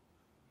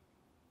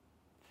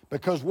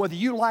 Because whether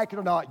you like it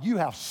or not, you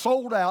have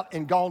sold out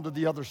and gone to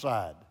the other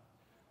side.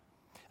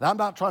 And I'm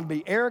not trying to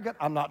be arrogant.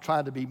 I'm not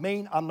trying to be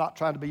mean. I'm not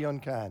trying to be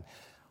unkind.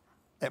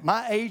 At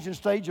my age and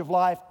stage of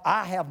life,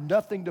 I have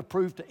nothing to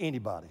prove to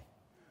anybody.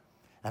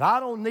 And I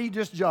don't need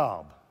this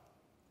job.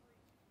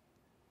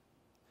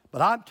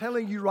 But I'm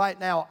telling you right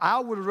now, I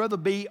would rather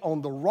be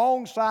on the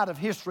wrong side of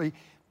history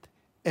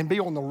and be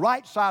on the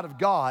right side of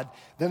God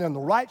than on the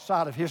right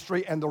side of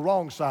history and the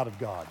wrong side of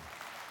God.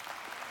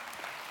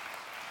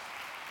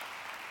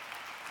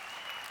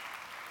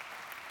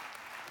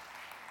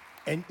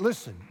 And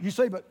listen, you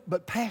say,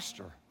 but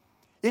Pastor,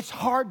 it's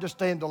hard to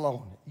stand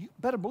alone. You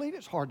better believe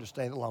it's hard to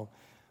stand alone.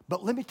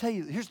 But let me tell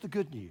you, here's the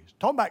good news.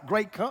 Talking about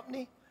great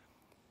company,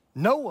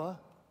 Noah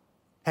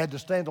had to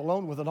stand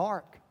alone with an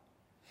ark.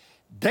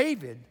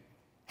 David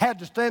had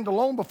to stand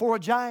alone before a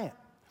giant.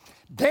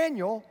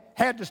 Daniel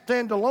had to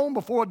stand alone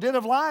before a den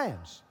of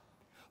lions.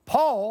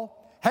 Paul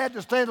had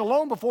to stand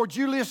alone before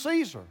Julius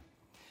Caesar.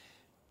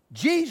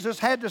 Jesus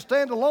had to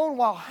stand alone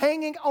while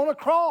hanging on a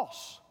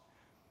cross.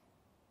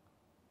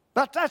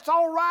 But that's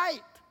all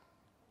right.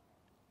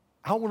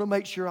 I want to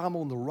make sure I'm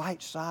on the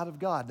right side of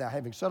God. Now,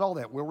 having said all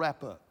that, we'll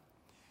wrap up.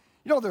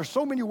 You know, there's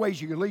so many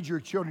ways you can lead your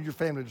children, your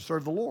family to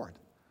serve the Lord.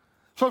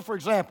 So, for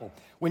example,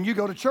 when you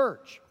go to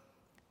church,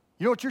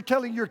 you know what you're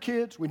telling your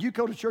kids? When you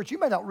go to church, you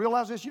may not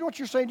realize this. You know what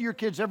you're saying to your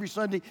kids every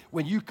Sunday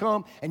when you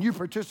come and you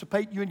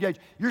participate, you engage?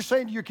 You're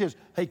saying to your kids,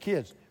 hey,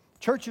 kids,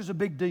 church is a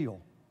big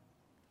deal.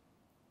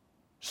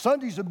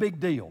 Sunday's a big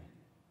deal.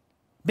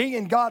 Being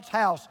in God's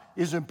house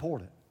is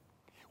important.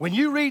 When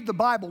you read the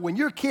Bible, when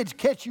your kids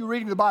catch you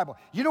reading the Bible,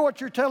 you know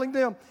what you're telling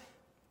them?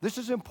 This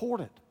is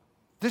important.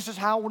 This is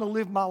how I want to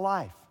live my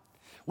life.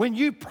 When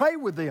you pray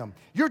with them,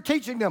 you're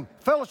teaching them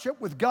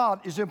fellowship with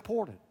God is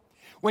important.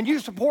 When you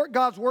support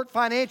God's work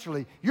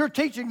financially, you're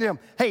teaching them,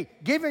 hey,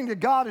 giving to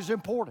God is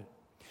important.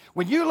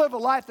 When you live a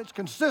life that's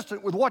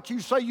consistent with what you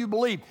say you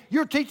believe,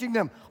 you're teaching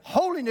them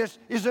holiness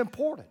is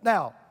important.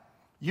 Now,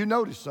 you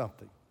notice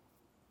something.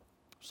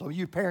 So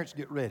you parents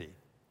get ready.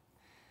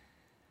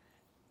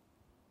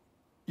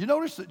 You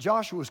notice that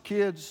Joshua's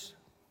kids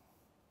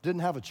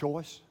didn't have a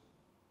choice?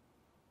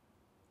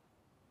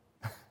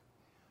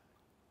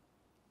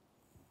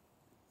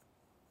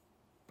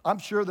 I'm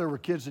sure there were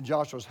kids in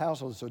Joshua's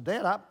household that said,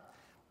 Dad,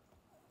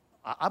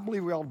 I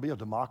believe we ought to be a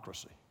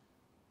democracy.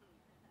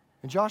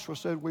 And Joshua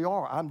said, we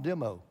are. I'm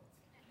demo.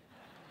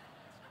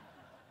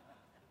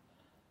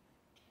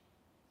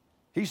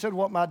 He said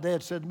what my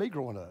dad said to me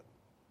growing up.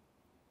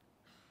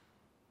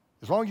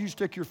 As long as you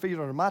stick your feet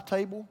under my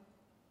table,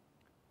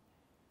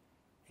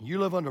 and you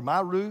live under my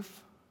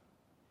roof,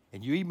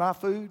 and you eat my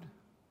food,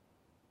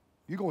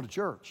 you're going to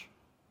church.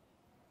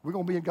 We're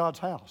going to be in God's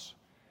house.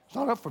 It's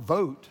not up for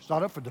vote. It's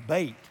not up for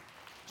debate.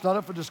 It's not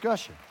up for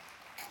discussion.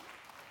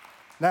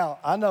 Now,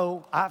 I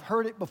know I've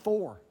heard it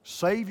before.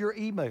 Save your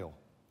email.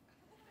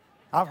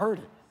 I've heard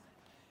it.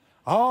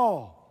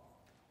 Oh,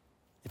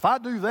 if I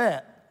do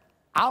that,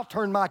 I'll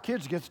turn my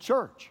kids against the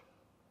church.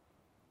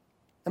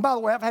 And by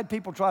the way, I've had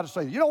people try to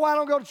say, you know why I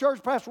don't go to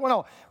church, Pastor? Well,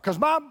 no, because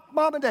my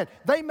mom and dad,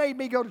 they made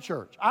me go to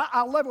church.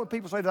 I love it when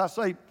people say that. I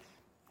say,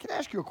 can I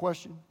ask you a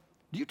question?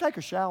 Do you take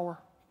a shower?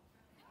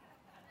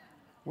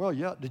 Well,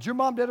 yeah. Did your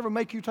mom and dad ever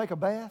make you take a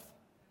bath?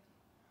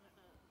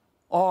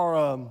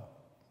 Or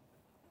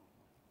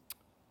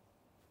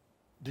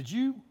did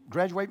you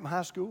graduate from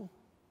high school?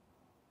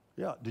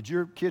 Yeah. Did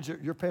your kids,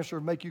 your pastor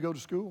make you go to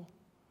school?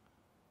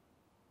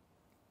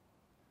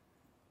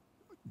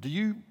 Do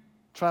you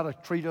try to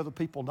treat other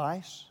people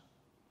nice?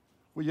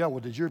 Well, yeah.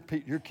 Well, did your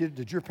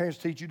parents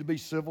teach you to be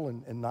civil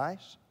and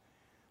nice?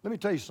 Let me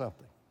tell you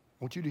something.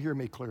 I want you to hear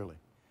me clearly.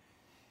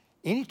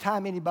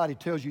 Anytime anybody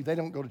tells you they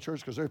don't go to church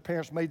because their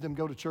parents made them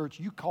go to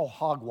church, you call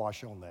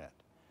hogwash on that.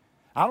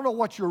 I don't know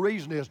what your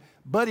reason is.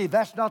 Buddy,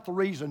 that's not the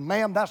reason.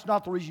 Ma'am, that's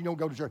not the reason you don't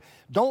go to church.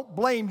 Don't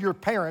blame your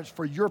parents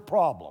for your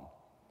problem.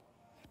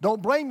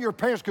 Don't blame your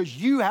parents because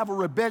you have a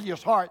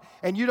rebellious heart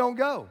and you don't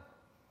go.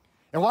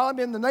 And while I'm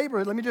in the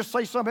neighborhood, let me just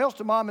say something else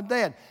to mom and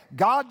dad.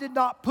 God did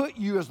not put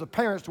you as the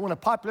parents to win a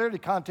popularity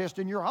contest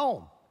in your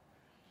home.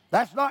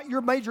 That's not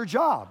your major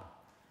job.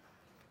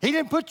 He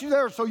didn't put you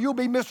there so you'll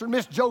be Mr. and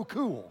Miss Joe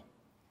Cool.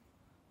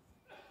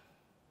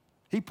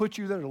 He put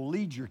you there to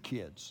lead your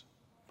kids,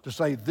 to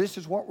say this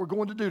is what we're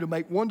going to do, to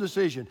make one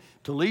decision,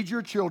 to lead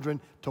your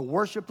children to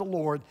worship the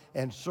Lord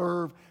and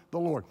serve the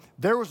Lord.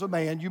 There was a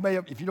man, you may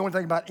have, if you know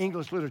anything about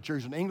English literature,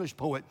 he's an English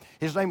poet.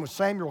 His name was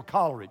Samuel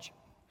Coleridge.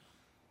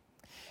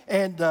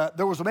 And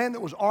there was a man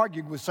that was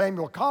arguing with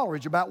Samuel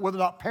Coleridge about whether or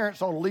not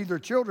parents ought to lead their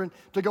children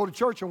to go to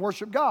church and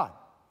worship God.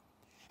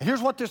 And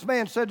here's what this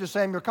man said to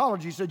Samuel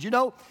Coleridge. He said, you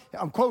know,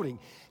 I'm quoting,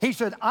 he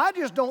said, I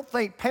just don't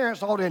think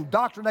parents ought to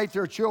indoctrinate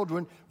their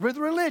children with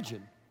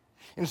religion.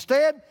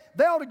 Instead,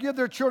 they ought to give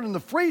their children the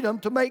freedom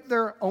to make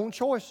their own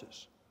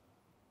choices.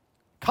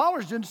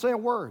 Coleridge didn't say a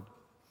word.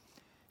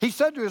 He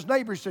said to his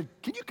neighbor, he said,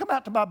 can you come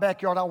out to my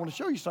backyard? I want to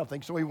show you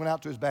something. So he went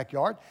out to his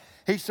backyard.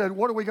 He said,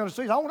 what are we going to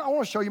see? I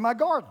want to show you my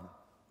garden.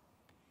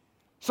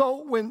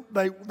 So when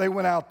they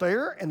went out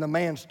there and the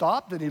man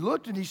stopped and he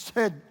looked and he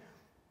said,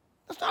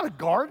 that's not a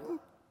garden.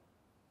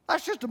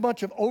 That's just a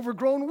bunch of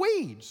overgrown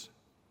weeds.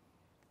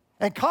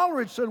 And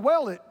Coleridge said,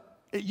 well, it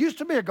used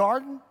to be a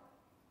garden.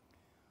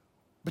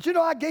 But you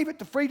know, I gave it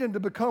the freedom to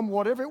become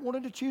whatever it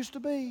wanted to choose to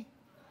be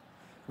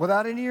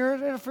without any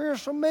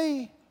interference from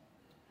me.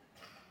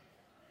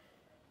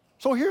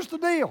 So here's the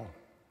deal.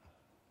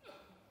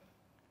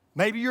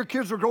 Maybe your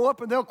kids will grow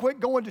up and they'll quit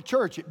going to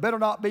church. It better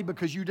not be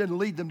because you didn't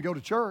lead them to go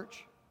to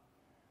church.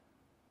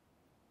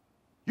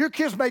 Your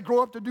kids may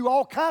grow up to do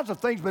all kinds of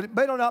things, but it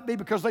better not be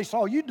because they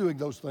saw you doing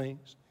those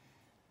things.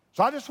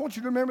 So I just want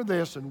you to remember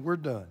this, and we're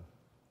done.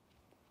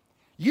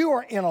 You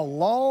are in a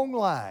long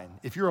line.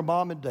 If you're a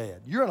mom and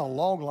dad, you're in a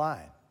long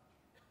line.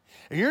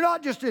 And you're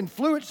not just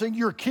influencing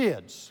your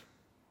kids.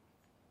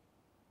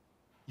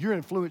 You're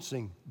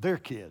influencing their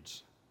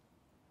kids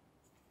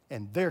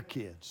and their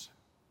kids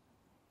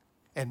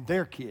and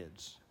their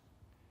kids.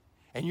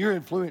 And you're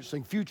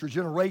influencing future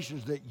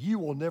generations that you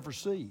will never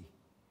see.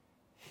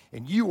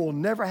 And you will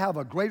never have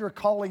a greater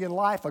calling in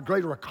life, a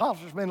greater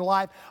accomplishment in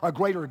life, a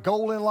greater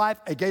goal in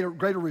life, a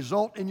greater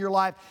result in your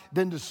life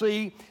than to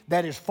see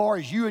that as far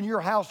as you and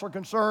your house are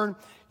concerned,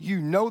 you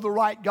know the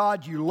right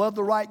God, you love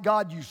the right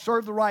God, you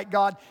serve the right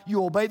God,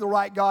 you obey the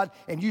right God,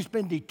 and you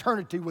spend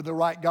eternity with the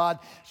right God.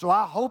 So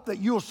I hope that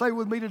you'll say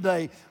with me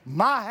today,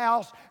 my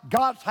house,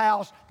 God's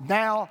house,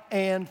 now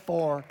and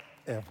forever.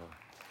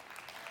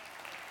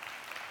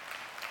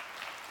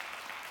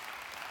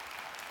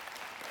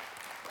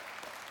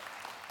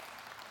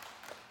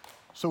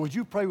 So would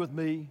you pray with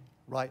me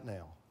right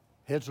now?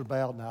 Heads are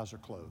bowed and eyes are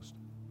closed.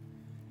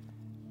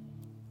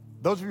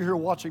 Those of you who are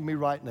watching me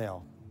right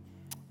now,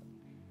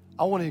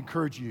 I want to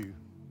encourage you.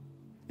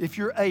 If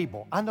you're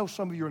able, I know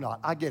some of you are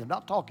not. I get it. I'm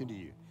not talking to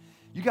you.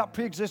 You got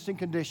pre-existing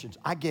conditions.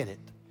 I get it.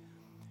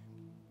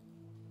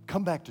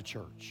 Come back to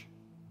church.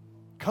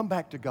 Come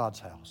back to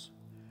God's house.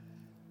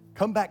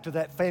 Come back to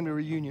that family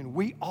reunion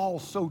we all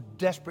so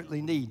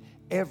desperately need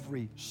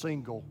every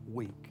single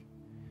week.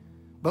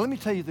 But let me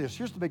tell you this.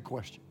 Here's the big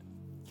question.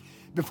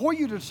 Before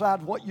you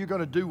decide what you're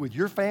going to do with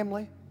your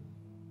family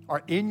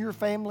or in your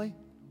family,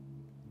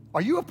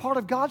 are you a part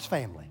of God's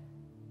family?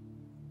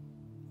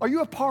 Are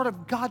you a part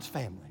of God's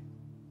family?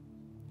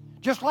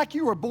 Just like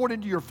you were born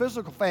into your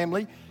physical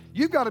family,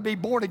 you've got to be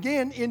born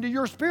again into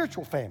your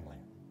spiritual family.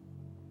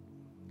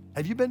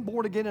 Have you been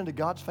born again into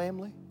God's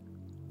family?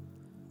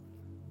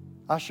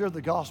 I shared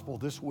the gospel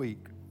this week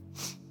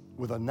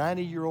with a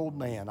 90-year-old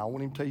man. I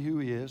want him to tell you who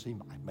he is. He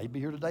may be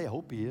here today. I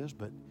hope he is,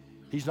 but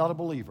he's not a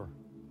believer.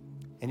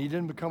 And he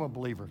didn't become a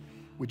believer.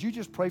 Would you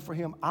just pray for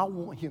him? I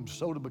want him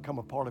so to become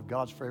a part of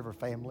God's forever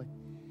family.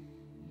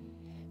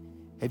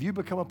 Have you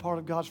become a part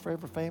of God's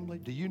forever family?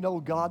 Do you know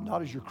God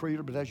not as your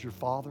creator, but as your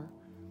Father?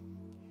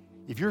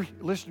 If you're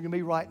listening to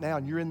me right now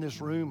and you're in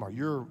this room or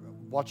you're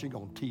watching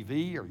on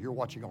TV or you're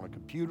watching on a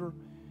computer,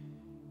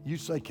 you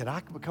say, can I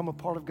become a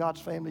part of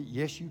God's family?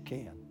 Yes, you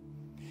can.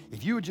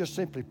 If you would just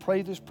simply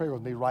pray this prayer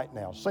with me right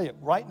now. Say it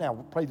right now.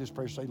 Pray this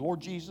prayer. Say,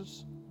 Lord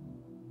Jesus,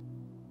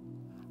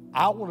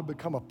 I want to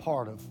become a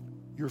part of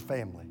your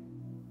family.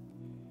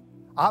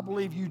 I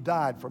believe you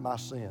died for my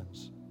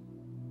sins.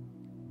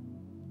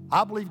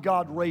 I believe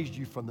God raised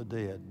you from the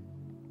dead.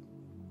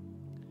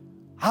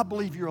 I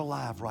believe you're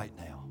alive right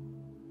now.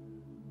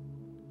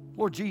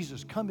 Lord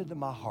Jesus, come into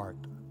my heart.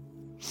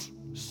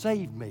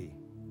 Save me.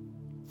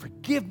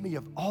 Forgive me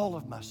of all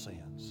of my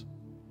sins.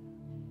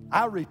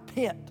 I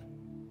repent.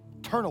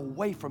 Turn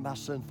away from my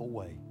sinful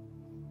way.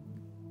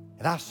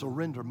 And I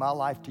surrender my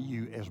life to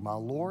you as my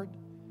Lord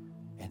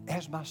and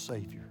as my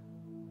Savior.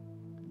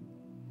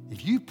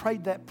 If you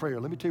prayed that prayer,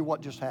 let me tell you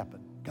what just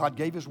happened. God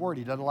gave His word.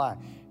 He doesn't lie.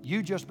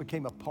 You just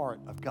became a part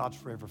of God's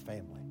forever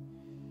family.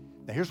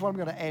 Now, here's what I'm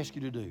going to ask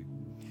you to do.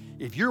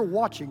 If you're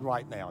watching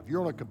right now, if you're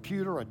on a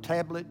computer, a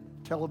tablet,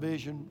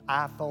 television,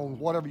 iPhone,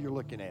 whatever you're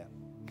looking at,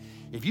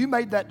 if you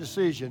made that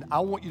decision, I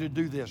want you to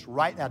do this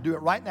right now. Do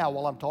it right now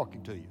while I'm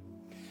talking to you.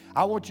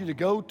 I want you to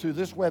go to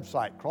this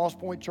website,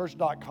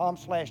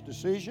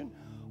 crosspointchurch.com/decision,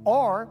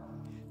 or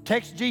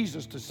text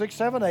Jesus to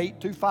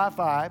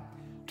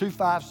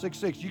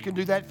 678-255-2566. You can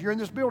do that if you're in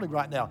this building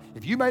right now.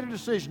 If you made a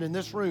decision in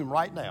this room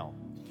right now,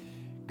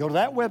 go to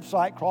that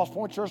website,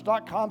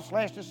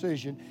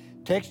 crosspointchurch.com/decision,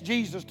 text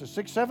Jesus to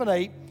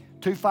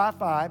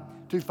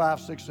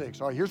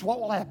 678-255-2566. All right, here's what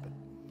will happen.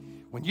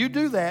 When you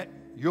do that,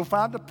 you'll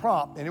find a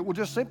prompt, and it will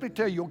just simply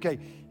tell you, okay,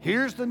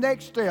 here's the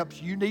next steps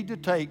you need to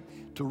take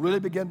to really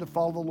begin to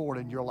follow the Lord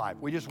in your life.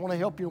 We just want to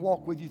help you and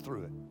walk with you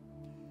through it.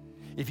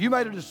 If you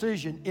made a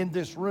decision in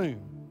this room,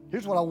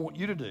 here's what I want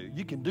you to do.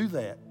 You can do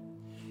that.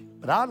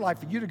 But I'd like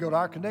for you to go to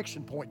our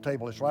connection point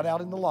table. It's right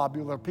out in the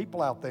lobby. There are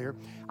people out there.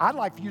 I'd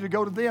like for you to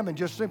go to them and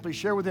just simply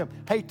share with them,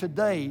 hey,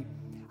 today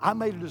I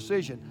made a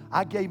decision.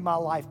 I gave my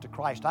life to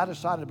Christ. I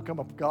decided to become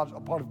a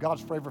part of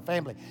God's forever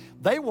family.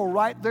 They will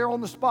right there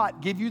on the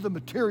spot give you the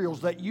materials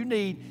that you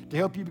need to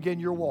help you begin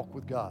your walk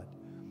with God.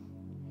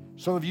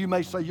 Some of you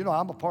may say, you know,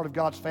 I'm a part of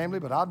God's family,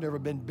 but I've never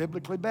been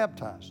biblically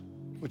baptized,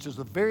 which is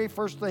the very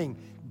first thing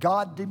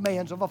God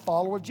demands of a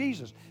follower of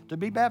Jesus, to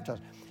be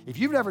baptized. If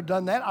you've never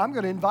done that, I'm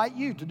going to invite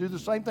you to do the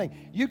same thing.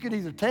 You can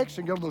either text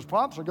and go to those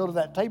prompts or go to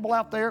that table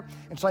out there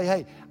and say,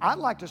 hey, I'd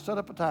like to set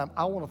up a time.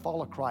 I want to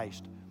follow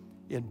Christ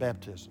in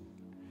baptism.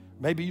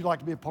 Maybe you'd like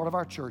to be a part of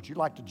our church. You'd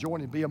like to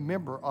join and be a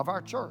member of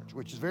our church,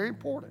 which is very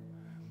important.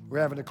 We're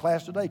having a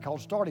class today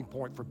called Starting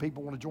Point for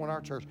people who want to join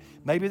our church.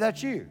 Maybe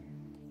that's you.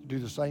 Do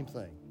the same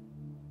thing.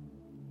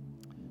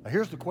 Now,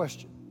 here's the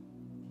question.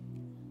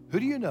 Who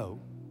do you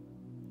know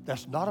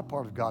that's not a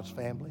part of God's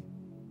family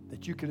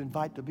that you could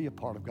invite to be a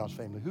part of God's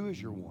family? Who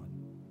is your one?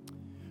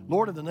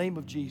 Lord, in the name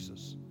of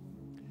Jesus,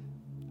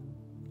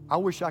 I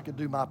wish I could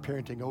do my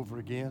parenting over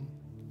again.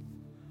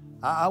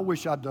 I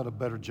wish I'd done a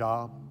better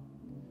job.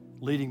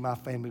 leading my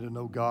family to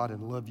know God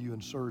and love you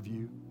and serve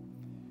you.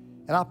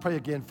 And I pray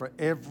again for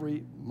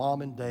every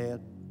mom and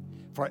dad,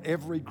 for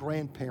every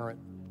grandparent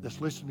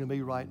that's listening to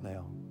me right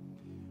now.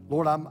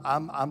 Lord,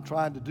 I'm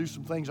trying to do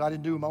some things I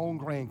didn't do with my own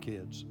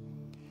grandkids.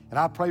 And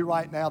I pray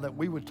right now that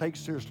we would take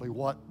seriously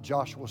what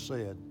Joshua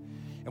said.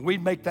 And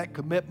we'd make that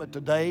commitment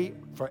today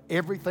for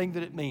everything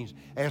that it means.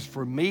 As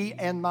for me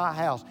and my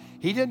house,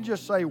 he didn't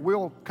just say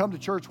we'll come to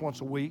church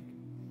once a week.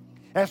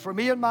 As for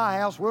me and my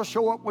house, we'll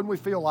show up when we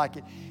feel like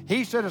it.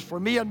 He said, as for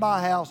me and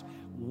my house,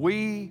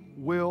 we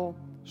will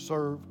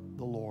serve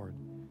the Lord.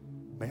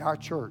 May our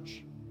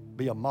church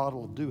be a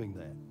model of doing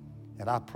that. And I pray